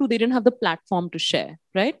 And number two, they didn't have the platform to share,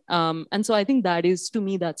 right? And so I think that is, to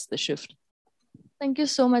me, that's the shift. Thank you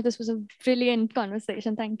so much. This was a brilliant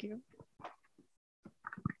conversation. Thank you.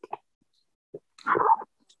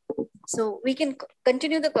 So we can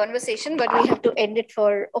continue the conversation, but we have to end it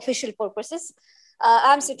for official purposes.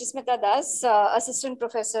 I'm Sutismita Das, Assistant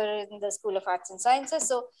Professor in the School of Arts and Sciences.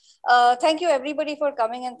 So thank you everybody for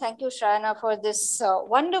coming, and thank you Shrayana for this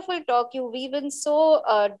wonderful talk. You weave in so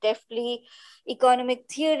deftly economic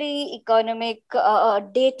theory, economic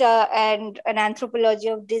data, and an anthropology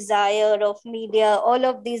of desire, of media, all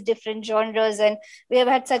of these different genres. And we have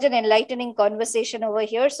had such an enlightening conversation over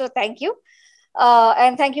here. So thank you.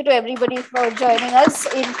 And thank you to everybody for joining us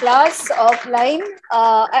in class, offline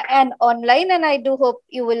and online. And I do hope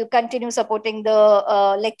you will continue supporting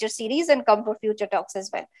the lecture series and come for future talks as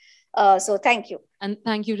well. So thank you. And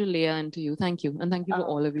thank you to Leya and to you. Thank you. And thank you to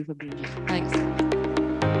all of you for being here. Thanks.